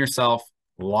believe in yourself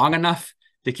long enough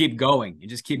to keep going. You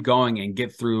just keep going and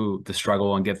get through the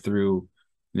struggle and get through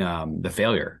the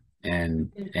failure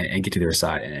and get to the other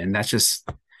side. And that's just,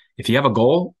 if you have a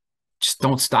goal, just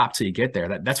don't stop till you get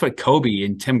there. That's what Kobe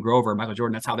and Tim Grover, Michael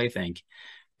Jordan, that's how they think.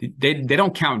 They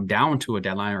don't count down to a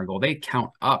deadline or a goal. They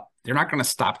count up. They're not going to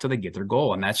stop till they get their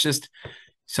goal. And that's just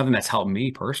something that's helped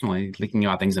me personally, thinking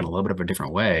about things in a little bit of a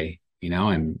different way,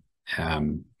 and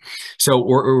so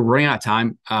we're running out of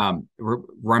time.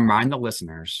 Remind the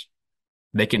listeners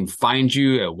they can find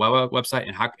you a website,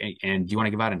 and do you want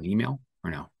to give out an email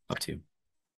or no? Up to you.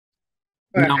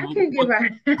 No, I can give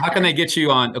out. How can they get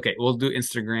you on? Okay, we'll do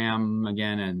Instagram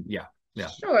again, and yeah.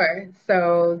 Sure.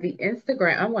 So the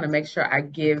Instagram, I want to make sure I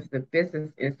give the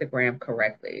business Instagram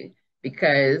correctly,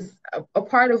 because a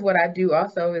part of what I do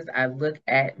also is I look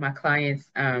at my clients'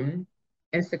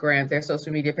 Instagram, their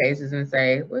social media pages, and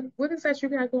say, what is that you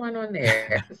got going on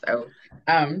there? So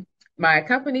my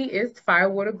company is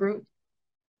Firewater Group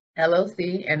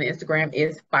LLC, and the Instagram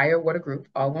is Firewater Group,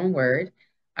 all one word.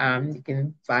 You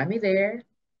can find me there.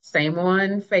 Same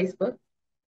on Facebook.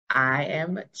 I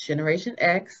am Generation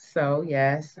X, so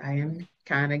yes, I am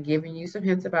kind of giving you some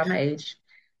hints about my age.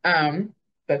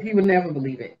 But people never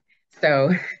believe it.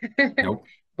 So, nope.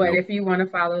 But if you want to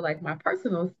follow like my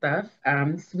personal stuff,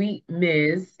 Sweet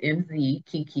Ms. MZ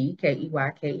Kiki, Keykey,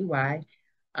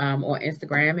 on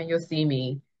Instagram, and you'll see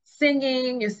me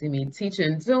singing, you'll see me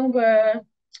teaching Zumba.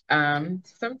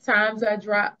 Sometimes I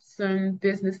drop some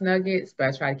business nuggets, but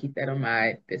I try to keep that on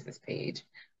my business page.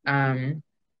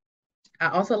 I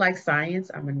also like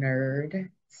science. I'm a nerd.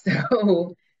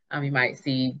 So you might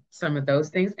see some of those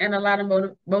things and a lot of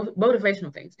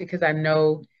motivational things, because I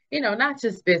know, not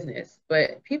just business,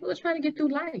 but people are trying to get through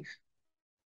life.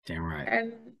 Damn right.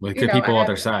 And with good people on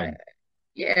their side.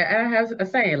 Yeah, I have a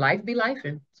saying, life be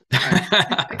lifing.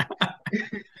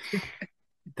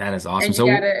 That is awesome.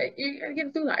 And you gotta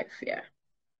get through life. Yeah.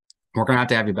 We're going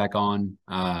to have you back on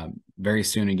very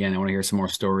soon again. I want to hear some more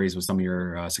stories with some of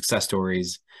your success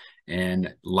stories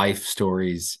and life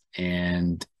stories,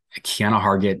 and Keyona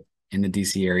Hargett in the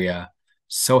DC area.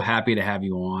 So happy to have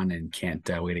you on, and can't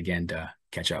wait again to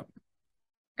catch up.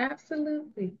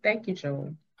 Absolutely. Thank you,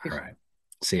 Joel. All right.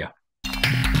 See ya.